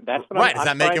 but that's what right. I'm Does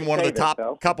that make him one of the top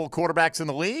couple quarterbacks in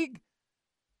the league?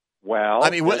 Well,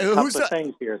 I mean, who's the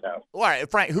things here though? All right,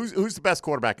 Frank, who's the best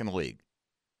quarterback in the league?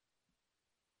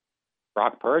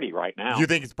 Brock Purdy right now. You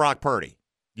think it's Brock Purdy?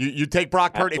 You take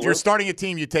Brock Purdy. If you're starting a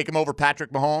team, you take him over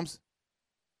Patrick Mahomes?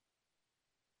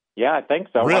 Yeah, I think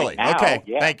so. Really? Right now, okay.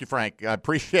 Yeah. Thank you, Frank. I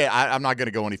appreciate it. I'm not going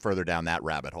to go any further down that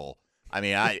rabbit hole. I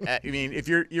mean, I mean, if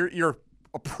you're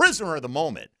a prisoner of the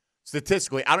moment,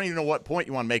 statistically, I don't even know what point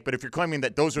you want to make, but if you're claiming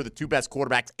that those are the 2 best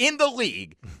quarterbacks in the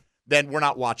league, then we're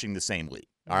not watching the same league.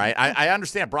 All right? I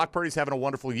understand Brock Purdy's having a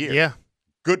wonderful year. Yeah.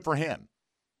 Good for him.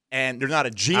 And there's not a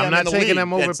GM I'm not in the taking league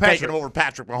him over that's Patrick. taking him over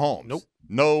Patrick Mahomes. Nope.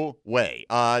 No way.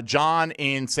 John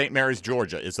in St. Mary's,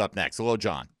 Georgia is up next. Hello,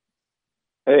 John.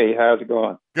 Hey, how's it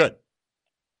going? Good.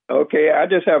 Okay, I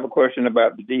just have a question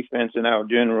about the defense and our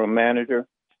general manager.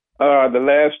 The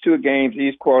last 2 games,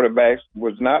 these quarterbacks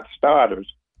was not starters.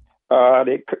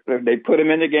 They put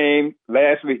him in the game.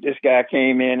 Last week, this guy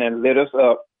came in and lit us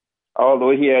up,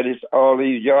 although he had all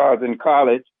these yards in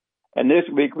college. And this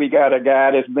week, we got a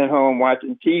guy that's been home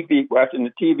watching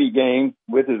the TV game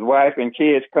with his wife and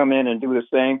kids come in and do the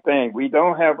same thing. We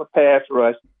don't have a pass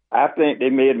rush. I think they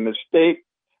made a mistake.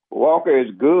 Walker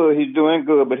is good. He's doing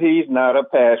good, but he's not a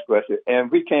pass rusher.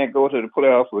 And we can't go to the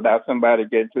playoffs without somebody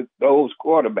getting to those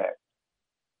quarterbacks.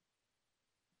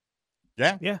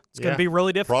 Yeah. Yeah. It's going to be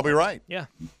really difficult. Probably right. Yeah.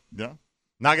 Yeah.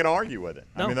 Not going to argue with it.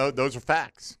 No. I mean, those are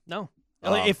facts. No.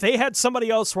 If they had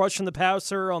somebody else rushing the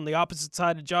passer on the opposite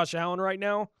side of Josh Allen right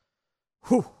now,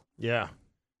 whew. Yeah.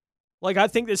 Like, I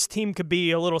think this team could be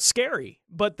a little scary,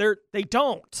 but they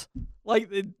don't.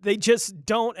 Like, they just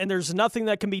don't, and there's nothing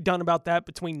that can be done about that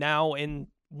between now and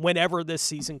whenever this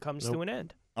season comes to an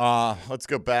end. Let's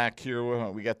go back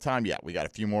here. We got time? Yeah, we got a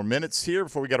few more minutes here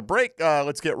before we got a break.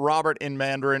 Let's get Robert in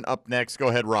Mandarin up next. Go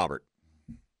ahead, Robert.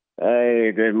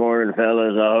 Hey, good morning,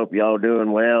 fellas. I hope y'all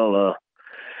doing well.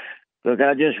 Look,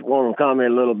 I just want to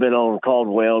comment a little bit on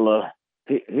Caldwell.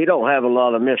 He don't have a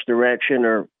lot of misdirection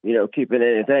or, keeping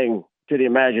anything to the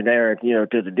imaginary,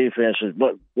 to the defenses.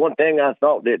 But one thing I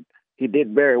thought that he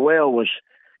did very well was,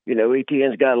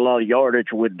 ETN's got a lot of yardage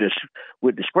with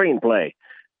the screenplay.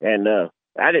 And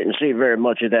I didn't see very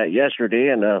much of that yesterday.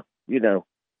 And,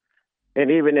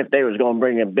 and even if they was going to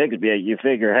bring in Bigsby, you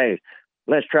figure, hey,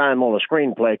 let's try him on a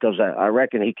screenplay because I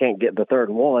reckon he can't get the 3rd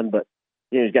and 1, but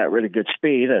he's got really good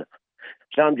speed.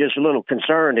 So I'm just a little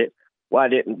concerned at why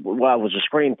was the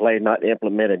screenplay not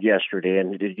implemented yesterday?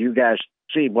 And did you guys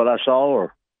see what I saw?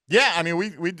 Or yeah, I mean,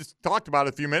 we just talked about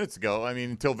it a few minutes ago. I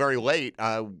mean, until very late,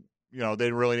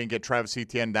 they really didn't get Travis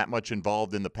Etienne that much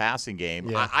involved in the passing game.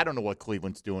 Yeah. I don't know what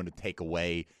Cleveland's doing to take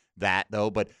away that, though.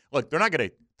 But, look, they're not going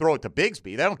to throw it to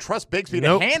Bigsby. They don't trust Bigsby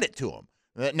to hand it to him.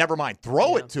 Never mind,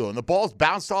 throw it to him. The ball's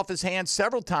bounced off his hands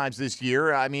several times this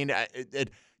year. I mean,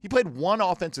 he played 1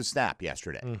 offensive snap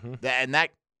yesterday. Mm-hmm. And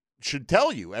that should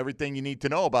tell you everything you need to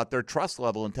know about their trust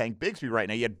level in Tank Bigsby right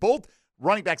now. You had both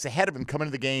running backs ahead of him come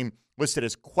into the game listed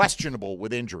as questionable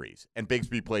with injuries, and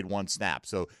Bigsby played 1 snap.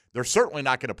 So they're certainly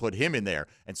not going to put him in there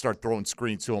and start throwing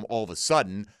screens to him all of a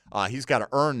sudden. He's got to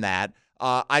earn that.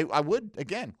 I would,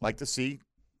 again, like to see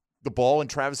the ball in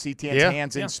Travis Etienne's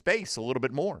hands in space a little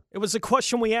bit more. It was a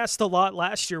question we asked a lot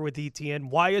last year with Etienne.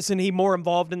 Why isn't he more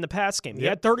involved in the pass game? He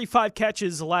had 35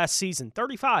 catches last season.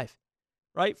 35.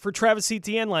 right, for Travis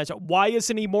Etienne last year. Why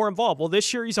isn't he more involved? Well,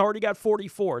 this year he's already got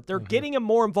 44. They're getting him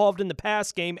more involved in the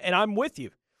pass game, and I'm with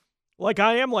you. Like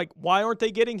I am, like, why aren't they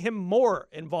getting him more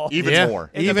involved? Even more.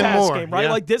 In the pass game, right?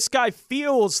 Like this guy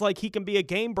feels like he can be a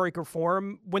game breaker for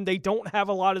him when they don't have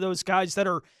a lot of those guys that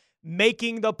are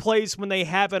making the plays when they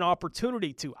have an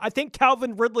opportunity to. I think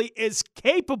Calvin Ridley is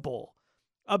capable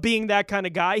of being that kind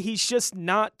of guy. He's just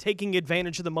not taking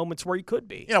advantage of the moments where he could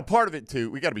be. You know, part of it, too,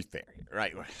 we got to be fair,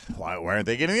 right? Why aren't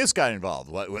they getting this guy involved?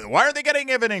 Why aren't they getting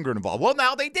Evan Ingram involved? Well,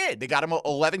 now they did. They got him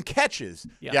 11 catches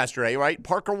yesterday, right?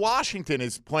 Parker Washington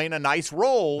is playing a nice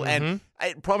role, and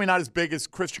probably not as big as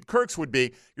Christian Kirk's would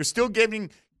be. You're still giving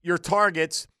your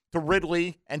targets to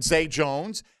Ridley and Zay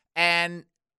Jones, and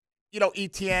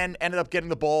Etienne ended up getting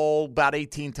the ball about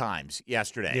 18 times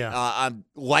yesterday. Yeah. I'd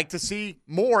like to see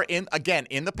more in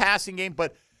the passing game,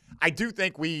 but I do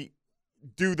think we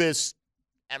do this,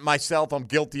 and myself, I'm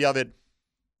guilty of it.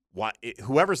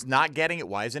 Whoever's not getting it,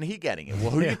 why isn't he getting it?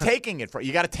 Well, who are you taking it from?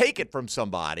 You got to take it from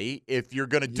somebody if you're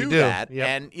going to do that. Yep.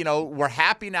 And, we're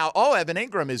happy now. Oh, Evan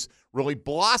Ingram is really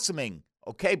blossoming.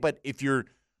 Okay, but if you're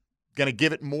going to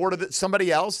give it more to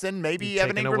somebody else, then maybe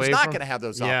Evan Ingram's not going to have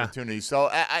those opportunities. So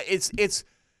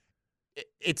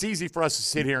it's easy for us to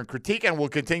sit here and critique, and we'll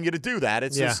continue to do that.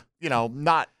 It's just,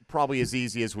 not probably as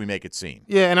easy as we make it seem.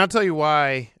 Yeah, and I'll tell you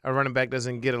why a running back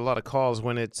doesn't get a lot of calls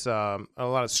when it's a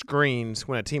lot of screens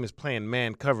when a team is playing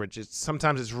man coverage.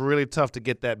 Sometimes it's really tough to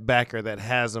get that backer that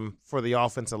has him for the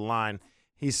offensive line.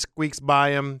 He squeaks by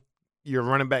him, your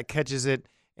running back catches it,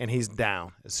 and he's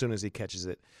down as soon as he catches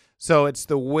it. So it's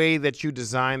the way that you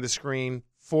design the screen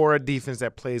for a defense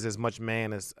that plays as much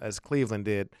man as Cleveland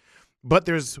did. But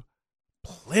there's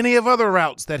plenty of other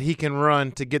routes that he can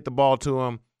run to get the ball to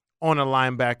him on a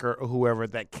linebacker or whoever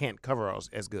that can't cover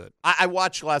as good. I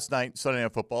watched last night Sunday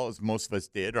Night Football, as most of us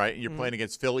did, right? You're playing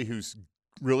against Philly, who's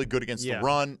really good against the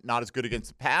run, not as good against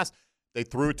the pass. They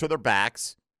threw it to their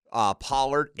backs.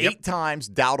 Pollard 8 times,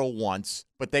 Dowdle once,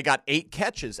 but they got 8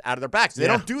 catches out of their backs. They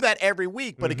don't do that every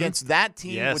week, but against that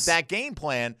team with that game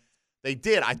plan, they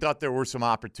did. I thought there were some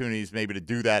opportunities maybe to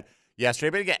do that yesterday.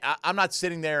 But again, I'm not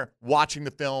sitting there watching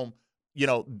the film.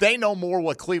 They know more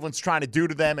what Cleveland's trying to do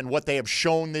to them and what they have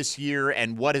shown this year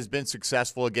and what has been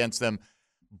successful against them.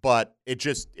 But it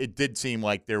did seem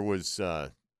like there was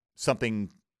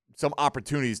some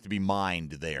opportunities to be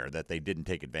mined there that they didn't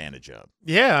take advantage of.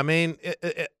 Yeah, I mean,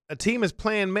 a team is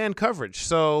playing man coverage.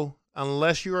 So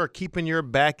unless you are keeping your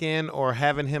back in or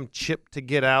having him chip to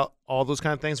get out, all those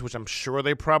kind of things, which I'm sure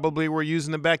they probably were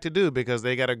using the back to do because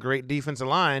they got a great defensive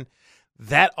line,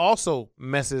 that also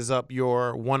messes up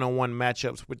your one-on-one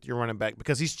matchups with your running back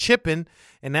because he's chipping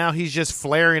and now he's just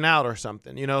flaring out or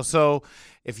something. So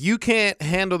if you can't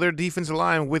handle their defensive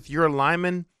line with your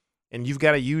linemen, and you've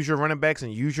got to use your running backs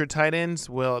and use your tight ends,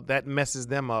 well, that messes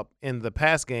them up in the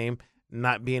pass game,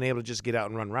 not being able to just get out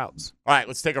and run routes. All right,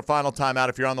 let's take our final time out.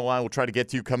 If you're on the line, we'll try to get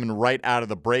to you coming right out of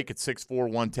the break at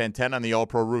 641-1010 on the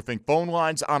All-Pro Roofing phone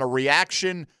lines. On a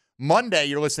reaction Monday,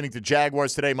 you're listening to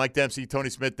Jaguars Today. Mike Dempsey, Tony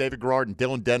Smith, David Garrard, and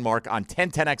Dylan Denmark on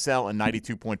 1010XL and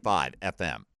 92.5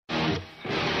 FM.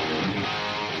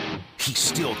 He's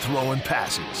still throwing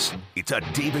passes. It's a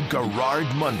David Garrard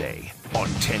Monday on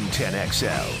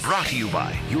 1010XL. Brought to you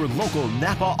by your local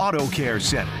Napa Auto Care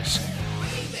Centers.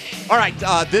 All right,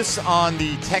 this on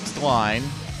the text line,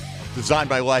 designed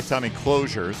by Lifetime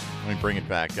Enclosures. Let me bring it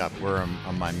back up. Where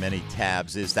on my many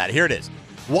tabs is that? Here it is.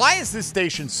 Why is this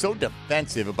station so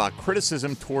defensive about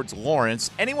criticism towards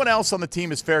Lawrence? Anyone else on the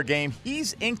team is fair game.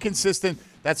 He's inconsistent.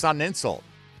 That's not an insult.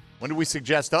 When do we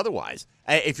suggest otherwise?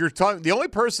 If you're talking, the only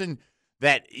person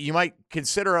that you might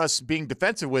consider us being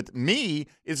defensive with me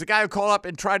is the guy who called up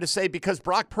and tried to say because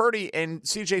Brock Purdy and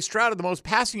C.J. Stroud are the most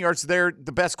passing yards, they're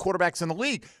the best quarterbacks in the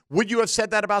league. Would you have said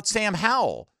that about Sam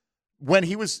Howell when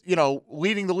he was,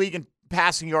 leading the league in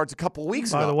passing yards a couple of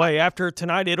weeks ago? By the way, after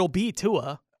tonight, it'll be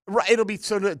Tua. Right, it'll be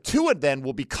so Tua then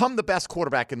will become the best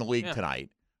quarterback in the league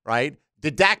tonight, right?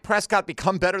 Did Dak Prescott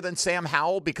become better than Sam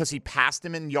Howell because he passed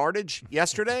him in yardage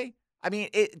yesterday? I mean,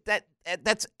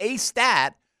 that's a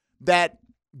stat that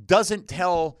doesn't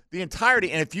tell the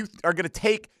entirety. And if you are going to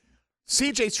take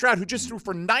C.J. Stroud, who just threw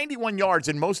for 91 yards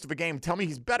in most of a game, tell me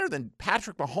he's better than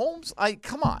Patrick Mahomes?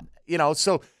 Come on.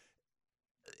 So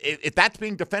if that's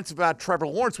being defensive about Trevor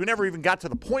Lawrence, we never even got to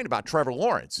the point about Trevor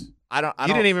Lawrence. You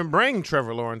didn't even bring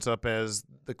Trevor Lawrence up as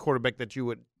the quarterback that you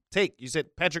would take. You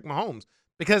said Patrick Mahomes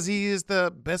because he is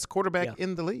the best quarterback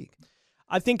in the league.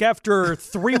 I think after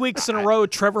 3 weeks in a row,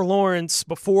 Trevor Lawrence,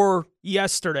 before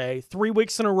yesterday, 3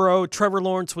 weeks in a row, Trevor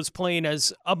Lawrence was playing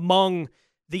as among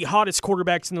the hottest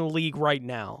quarterbacks in the league right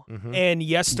now. Mm-hmm. And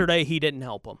yesterday, he didn't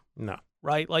help him. No.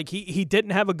 right? Like he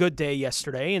didn't have a good day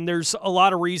yesterday, and there's a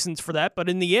lot of reasons for that. But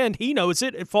in the end, he knows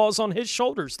it. It falls on his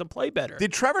shoulders to play better.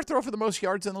 Did Trevor throw for the most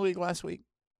yards in the league last week?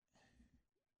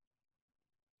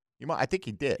 I think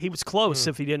he did. He was close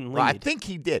if he didn't lead. Right, I think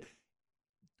he did.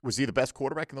 Was he the best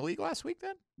quarterback in the league last week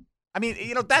then? I mean,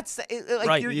 that's like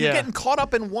right, you're getting caught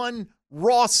up in one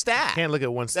raw stat. Can't look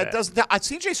at one stat. That doesn't.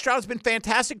 C.J. Stroud has been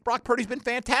fantastic. Brock Purdy's been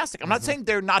fantastic. I'm not saying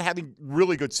they're not having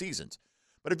really good seasons,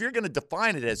 but if you're going to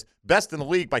define it as best in the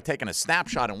league by taking a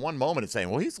snapshot in one moment and saying,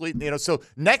 well, he's leading, so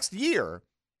next year,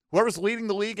 whoever's leading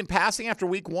the league in passing after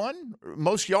week 1,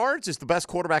 most yards, is the best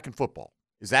quarterback in football.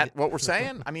 Is that what we're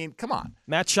saying? I mean, come on.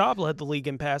 Matt Schaub led the league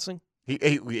in passing.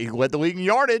 He led the league in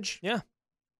yardage. Yeah.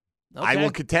 Okay. I will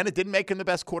contend it didn't make him the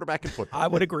best quarterback in football. I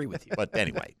would agree with you. But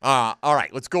anyway, all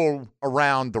right, let's go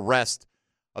around the rest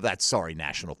of that sorry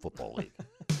National Football League.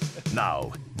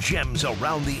 Now, Gems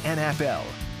Around the NFL,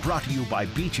 brought to you by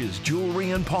Beach's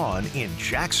Jewelry and Pawn in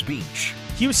Jax Beach.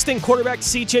 Houston quarterback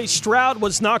C.J. Stroud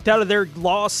was knocked out of their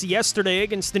loss yesterday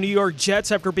against the New York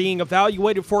Jets after being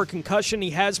evaluated for a concussion. He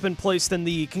has been placed in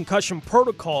the concussion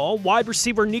protocol. Wide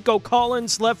receiver Nico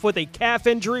Collins left with a calf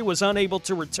injury, was unable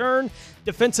to return.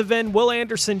 Defensive end Will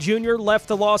Anderson Jr. left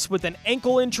the loss with an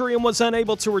ankle injury and was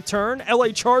unable to return.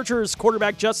 L.A. Chargers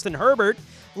quarterback Justin Herbert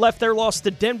left their loss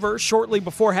to Denver shortly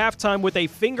before halftime with a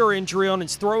finger injury on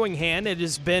his throwing hand. It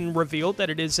has been revealed that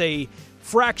it is a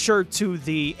fracture to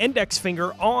the index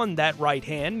finger on that right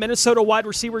hand. Minnesota wide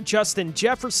receiver Justin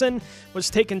Jefferson was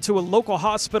taken to a local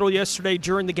hospital yesterday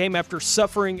during the game after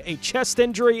suffering a chest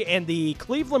injury, and the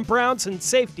Cleveland Browns and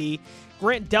safety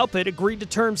Grant Delpit agreed to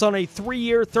terms on a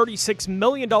 3-year, $36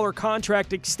 million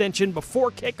contract extension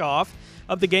before kickoff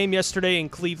of the game yesterday in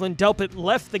Cleveland. Delpit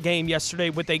left the game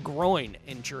yesterday with a groin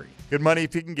injury. Good money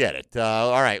if you can get it.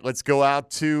 All right, let's go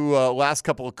out to last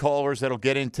couple of callers that'll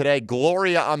get in today.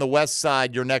 Gloria on the west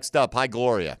side, you're next up. Hi,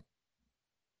 Gloria.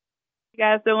 You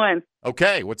guys doing?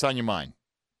 Okay, what's on your mind?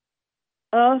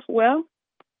 Well,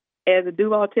 as a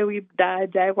Duval till we die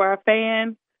Jaguar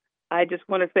fan, I just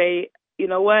want to say, you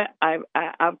know what?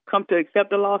 I've come to accept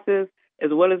the losses as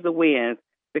well as the wins,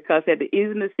 because at the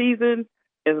end of the season,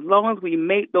 as long as we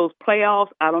make those playoffs,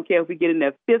 I don't care if we get in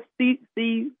that 5th seed,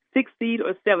 6th seed,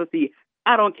 or 7th seed.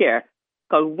 I don't care.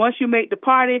 Because once you make the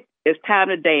party, it's time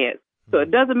to dance. So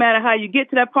it doesn't matter how you get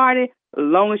to that party, as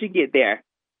long as you get there.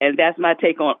 And that's my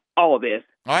take on all of this.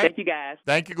 All right. Thank you, guys.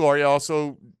 Thank you, Gloria.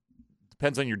 Also,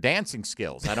 depends on your dancing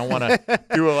skills. I don't want to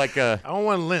do it like a. I don't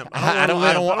want to limp. I don't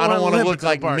want to look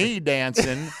like me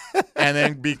dancing and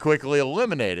then be quickly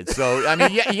eliminated. So I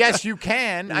mean, yes, you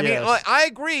can. I mean, I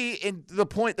agree in the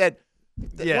point that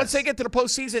once they get to the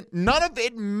postseason, none of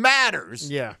it matters.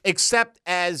 Yeah. Except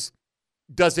as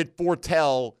does it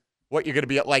foretell what you're going to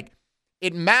be like?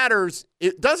 It matters.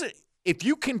 It doesn't. If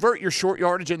you convert your short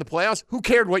yardage in the playoffs, who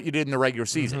cared what you did in the regular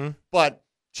season? Mm-hmm. But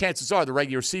chances are the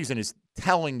regular season is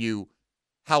telling you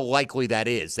how likely that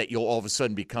is that you'll all of a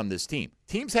sudden become this team.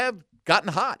 Teams have gotten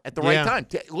hot at the right time.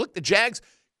 Look, the Jags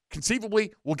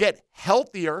conceivably will get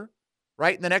healthier,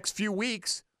 right, in the next few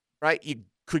weeks, right? You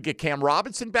could get Cam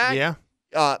Robinson back.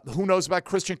 Yeah. Who knows about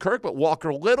Christian Kirk, but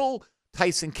Walker Little,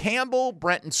 Tyson Campbell,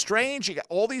 Brenton Strange, you got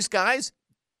all these guys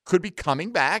could be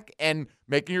coming back and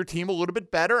making your team a little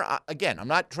bit better. Again, I'm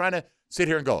not trying to sit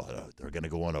here and go, they're going to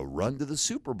go on a run to the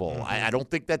Super Bowl. Mm-hmm. I don't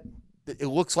think that it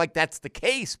looks like that's the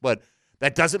case, but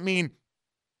that doesn't mean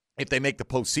if they make the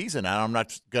postseason, I'm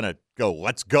not going to go,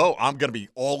 let's go. I'm going to be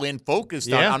all in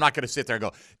focused. I'm not going to sit there and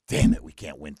go, damn it, we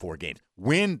can't win 4 games.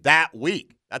 Win that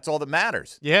week. That's all that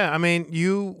matters. Yeah, I mean,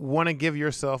 you want to give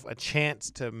yourself a chance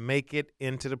to make it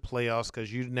into the playoffs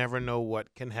because you never know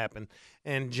what can happen.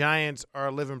 And Giants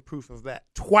are living proof of that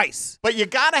twice. But you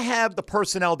got to have the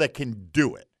personnel that can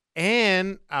do it.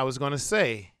 And I was going to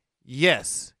say,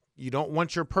 yes, you don't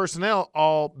want your personnel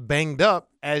all banged up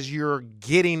as you're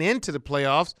getting into the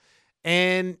playoffs.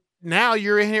 And now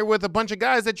you're in here with a bunch of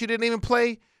guys that you didn't even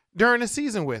play during the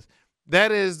season with.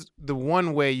 That is the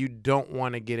one way you don't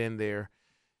want to get in there.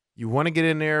 You want to get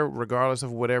in there regardless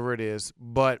of whatever it is,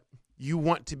 but you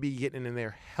want to be getting in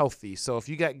there healthy. So if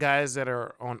you got guys that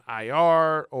are on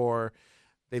IR or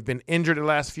they've been injured the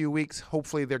last few weeks,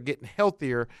 hopefully they're getting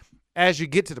healthier as you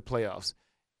get to the playoffs.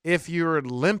 If you're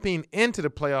limping into the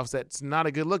playoffs, that's not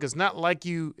a good look. It's not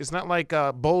like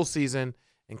a bowl season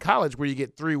in college where you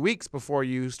get 3 weeks before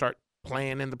you start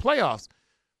playing in the playoffs.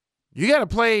 You got to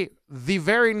play the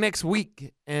very next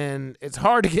week, and it's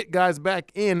hard to get guys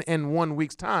back in 1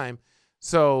 week's time.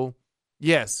 So,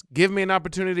 yes, give me an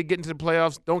opportunity to get into the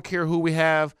playoffs. Don't care who we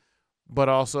have, but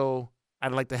also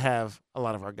I'd like to have a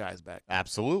lot of our guys back.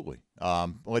 Absolutely.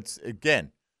 Let's,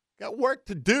 again, Got work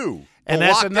to do. And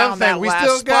that's another thing.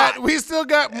 We still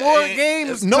got more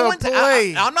games to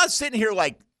play. I'm not sitting here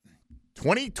like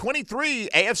 2023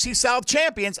 AFC South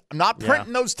champions. I'm not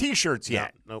printing those T-shirts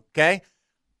yet. Nope. Okay?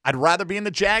 I'd rather be in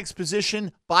the Jags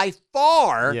position by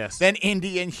far Yes. than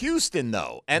Indy and Houston,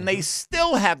 though. And they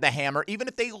still have the hammer. Even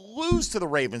if they lose to the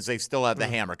Ravens, they still have the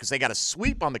hammer because they got a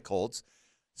sweep on the Colts,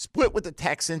 split with the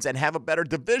Texans, and have a better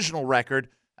divisional record.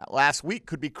 Last week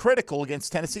could be critical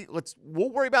against Tennessee.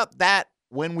 We'll worry about that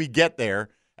when we get there.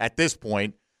 At this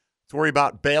point, let's worry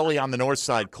about Bailey on the north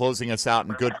side closing us out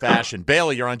in good fashion.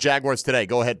 Bailey, you're on Jaguars Today.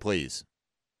 Go ahead, please.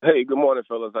 Hey, good morning,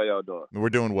 fellas. How y'all doing? We're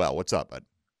doing well. What's up, bud?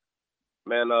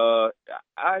 Man,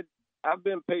 I've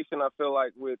been patient, I feel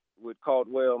like, with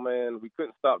Caldwell, man. We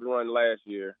couldn't stop the run last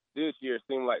year. This year it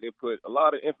seemed like they put a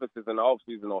lot of emphasis in the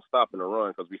offseason on stopping the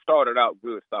run because we started out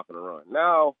good stopping the run.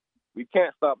 Now we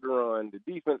can't stop the run. The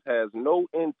defense has no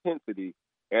intensity.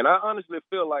 And I honestly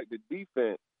feel like the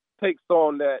defense takes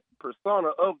on that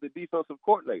persona of the defensive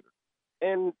coordinator.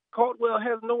 And Caldwell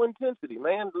has no intensity,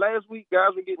 man. Last week, guys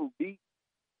were getting beat,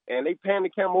 and they panned the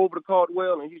camera over to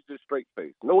Caldwell, and he's just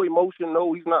straight-faced. No emotion,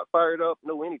 no, he's not fired up,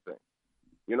 no anything.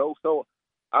 You know, so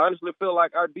I honestly feel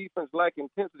like our defense lacks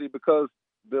intensity because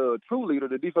the true leader,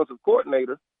 the defensive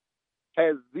coordinator,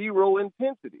 has zero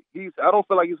intensity. I don't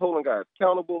feel like he's holding guys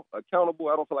accountable. I don't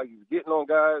feel like he's getting on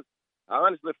guys. I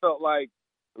honestly felt like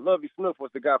Lovie Smith was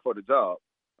the guy for the job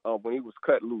when he was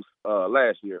cut loose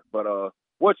last year. But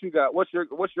what you got? What's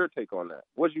your take on that?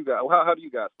 What you got? How do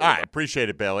you guys? All right, appreciate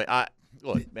it, Bailey.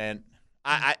 Look, man,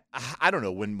 I don't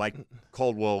know when Mike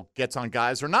Caldwell gets on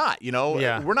guys or not. You know,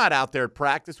 we're not out there at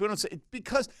practice. We don't say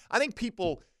because I think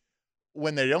people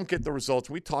when they don't get the results.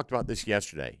 We talked about this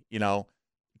yesterday. You know.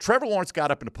 Trevor Lawrence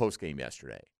got up in a postgame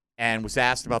yesterday and was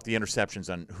asked about the interceptions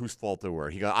and whose fault they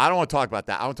were. He goes, I don't want to talk about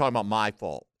that. I want to talk about my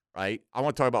fault, right? I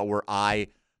want to talk about where I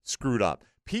screwed up.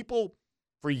 People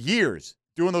for years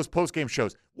doing those postgame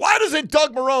shows, why doesn't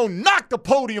Doug Marrone knock the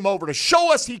podium over to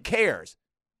show us he cares?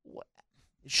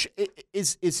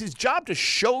 Is his job to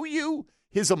show you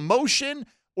his emotion,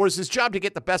 or is his job to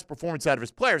get the best performance out of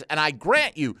his players? And I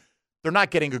grant you, they're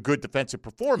not getting a good defensive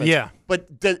performance. Yeah. But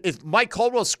is Mike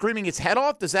Caldwell screaming his head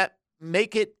off? Does that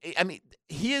make it – I mean,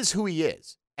 he is who he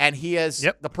is, and he has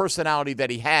the personality that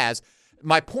he has.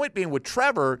 My point being with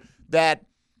Trevor that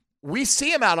we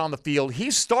see him out on the field.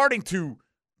 He's starting to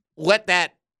let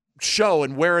that show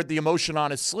and wear the emotion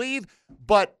on his sleeve,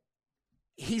 but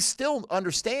he still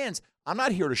understands – I'm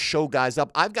not here to show guys up.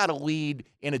 I've got to lead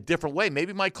in a different way.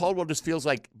 Maybe Mike Caldwell just feels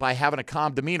like by having a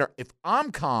calm demeanor, if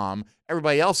I'm calm,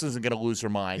 everybody else isn't going to lose their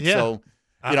mind. Yeah.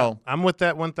 So, I'm with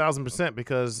that 1,000%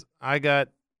 because I got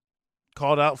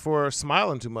called out for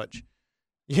smiling too much.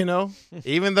 You know,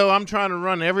 even though I'm trying to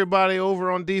run everybody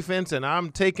over on defense and I'm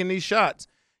taking these shots,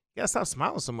 you got to stop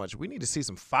smiling so much. We need to see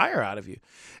some fire out of you.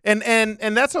 And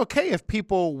that's okay if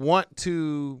people want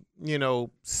to,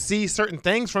 see certain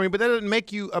things from you, but that doesn't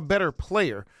make you a better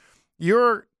player.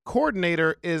 Your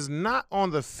coordinator is not on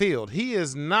the field. He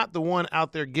is not the one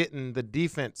out there getting the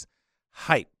defense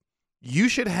hype. You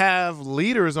should have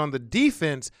leaders on the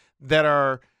defense that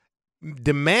are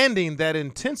demanding that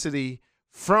intensity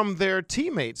from their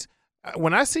teammates.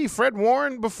 When I see Fred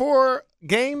Warren before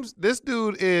games, this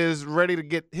dude is ready to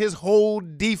get his whole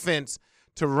defense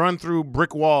to run through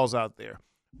brick walls out there.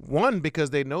 One, because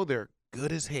they know they're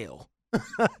good as hell.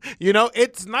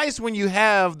 It's nice when you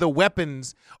have the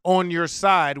weapons on your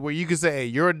side where you can say, hey,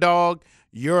 you're a dog,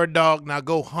 now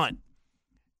go hunt.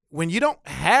 When you don't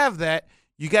have that,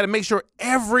 you got to make sure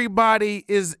everybody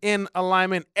is in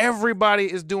alignment,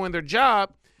 everybody is doing their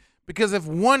job, because if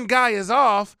one guy is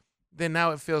off, then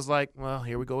now it feels like, well,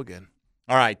 here we go again.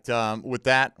 All right. With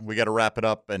that, we got to wrap it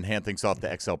up and hand things off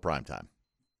to XL Primetime.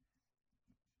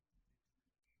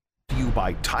 You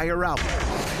by Tire Outlet.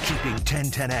 Keeping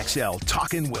 1010XL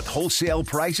talking with wholesale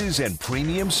prices and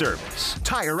premium service.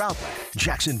 Tire Outlet,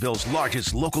 Jacksonville's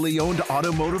largest locally owned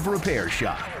automotive repair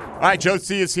shop. All right, Joe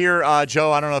C is here.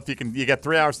 Joe, I don't know if you got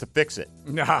 3 hours to fix it.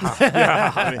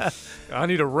 Yeah. I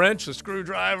need a wrench, a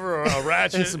screwdriver, or a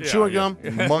ratchet. And some chewing gum.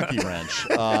 Monkey wrench.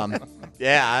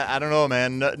 I don't know,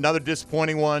 man. Another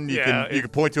disappointing one. You can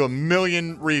point to a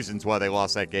million reasons why they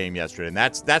lost that game yesterday, and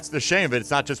that's the shame of it.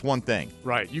 It's not just one thing.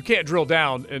 Right. You can't drill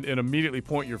down and immediately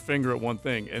point your finger at one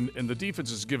thing, and the defense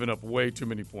has given up way too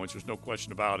many points. There's no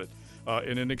question about it.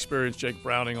 An inexperienced Jake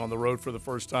Browning on the road for the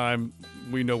first time.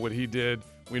 We know what he did.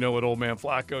 We know what old man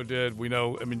Flacco did. We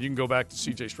know, I mean, you can go back to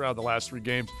C.J. Stroud the last 3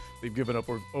 games. They've given up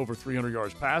over 300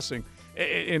 yards passing,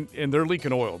 and they're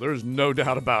leaking oil. There's no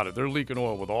doubt about it. They're leaking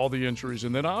oil with all the injuries.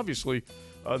 And then obviously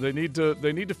they need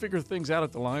to figure things out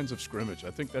at the lines of scrimmage.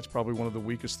 I think that's probably one of the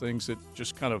weakest things that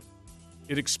just kind of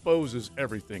it exposes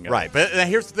everything. Right, but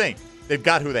here's the thing. They've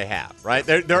got who they have, right?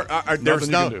 There's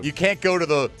you can't go to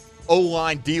the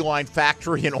O-line, D-line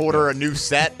factory and order a new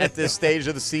set at this stage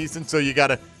of the season, so you got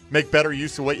to make better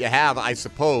use of what you have, I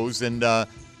suppose. And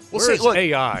we'll see. Look,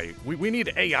 AI? We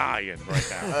need AI in right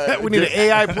now. We need an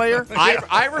AI player?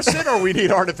 Iverson, or we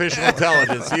need artificial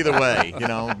intelligence? Either way,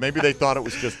 maybe they thought it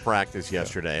was just practice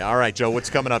yesterday. All right, Joe, what's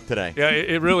coming up today? Yeah,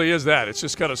 it really is that. It's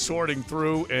just kind of sorting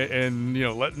through and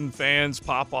letting fans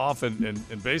pop off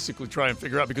and basically try and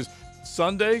figure out, because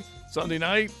Sunday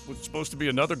night was supposed to be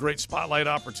another great spotlight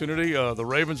opportunity. The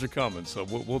Ravens are coming, so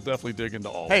we'll definitely dig into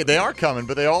all of it. Hey, they are coming,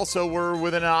 but they also were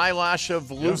within an eyelash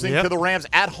of losing to the Rams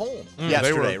at home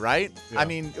yesterday, right? Yeah. I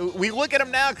mean, we look at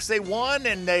them now because they won,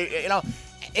 and they,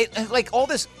 like all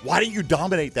this, why don't you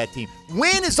dominate that team?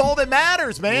 Win is all that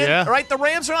matters, man. Yeah. Right? The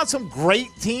Rams are not some great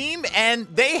team, and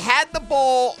they had the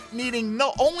ball needing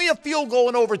only a field goal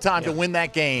in overtime to win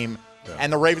that game. Yeah.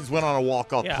 And the Ravens went on a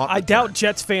walk-off punt I doubt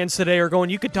Jets fans today are going,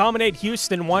 you could dominate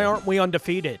Houston. Why aren't we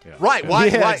undefeated? Yeah. Right. Why?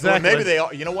 Exactly. Well, maybe they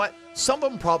are. You know what? Some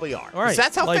of them probably are. All right.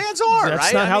 That's how fans are, right?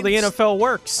 That's not how the NFL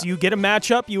works. You get a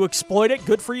matchup, you exploit it,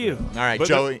 good for you. All right,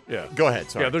 Joey, go ahead.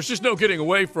 Sorry. Yeah, there's just no getting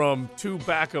away from 2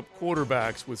 backup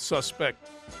quarterbacks with suspect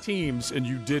teams, and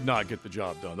you did not get the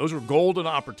job done. Those were golden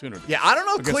opportunities. Yeah, I don't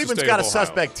know if Cleveland's got a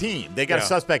suspect team. They got a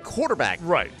suspect quarterback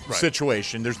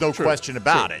situation. There's no question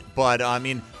about it. But, I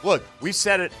mean, look, we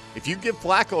said it. If you give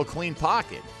Flacco a clean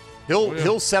pocket, he'll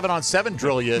 7-on-7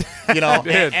 drill you,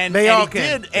 and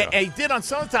he did on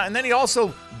some time. And then he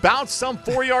also bounced some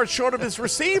 4 yards short of his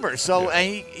receiver. So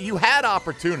you had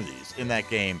opportunities in that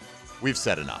game. We've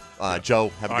said enough. Joe,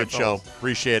 have a good show.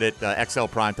 Appreciate it. XL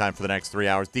Primetime for the next 3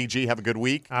 hours. DG, have a good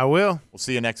week. I will. We'll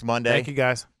see you next Monday. Thank you,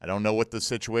 guys. I don't know what the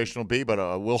situation will be,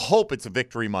 but we'll hope it's a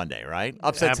victory Monday, right?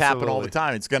 Upsets happen all the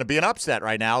time. It's going to be an upset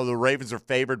right now. The Ravens are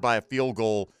favored by a field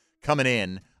goal coming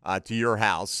in to your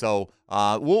house. So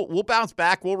we'll bounce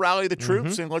back. We'll rally the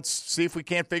troops, and let's see if we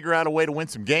can't figure out a way to win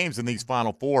some games in these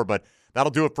Final Four. But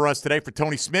that'll do it for us today. For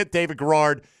Tony Smith, David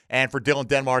Garrard, and for Dylan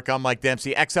Denmark, I'm Mike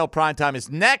Dempsey. XL Primetime is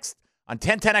next on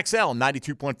 1010XL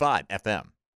 92.5 FM.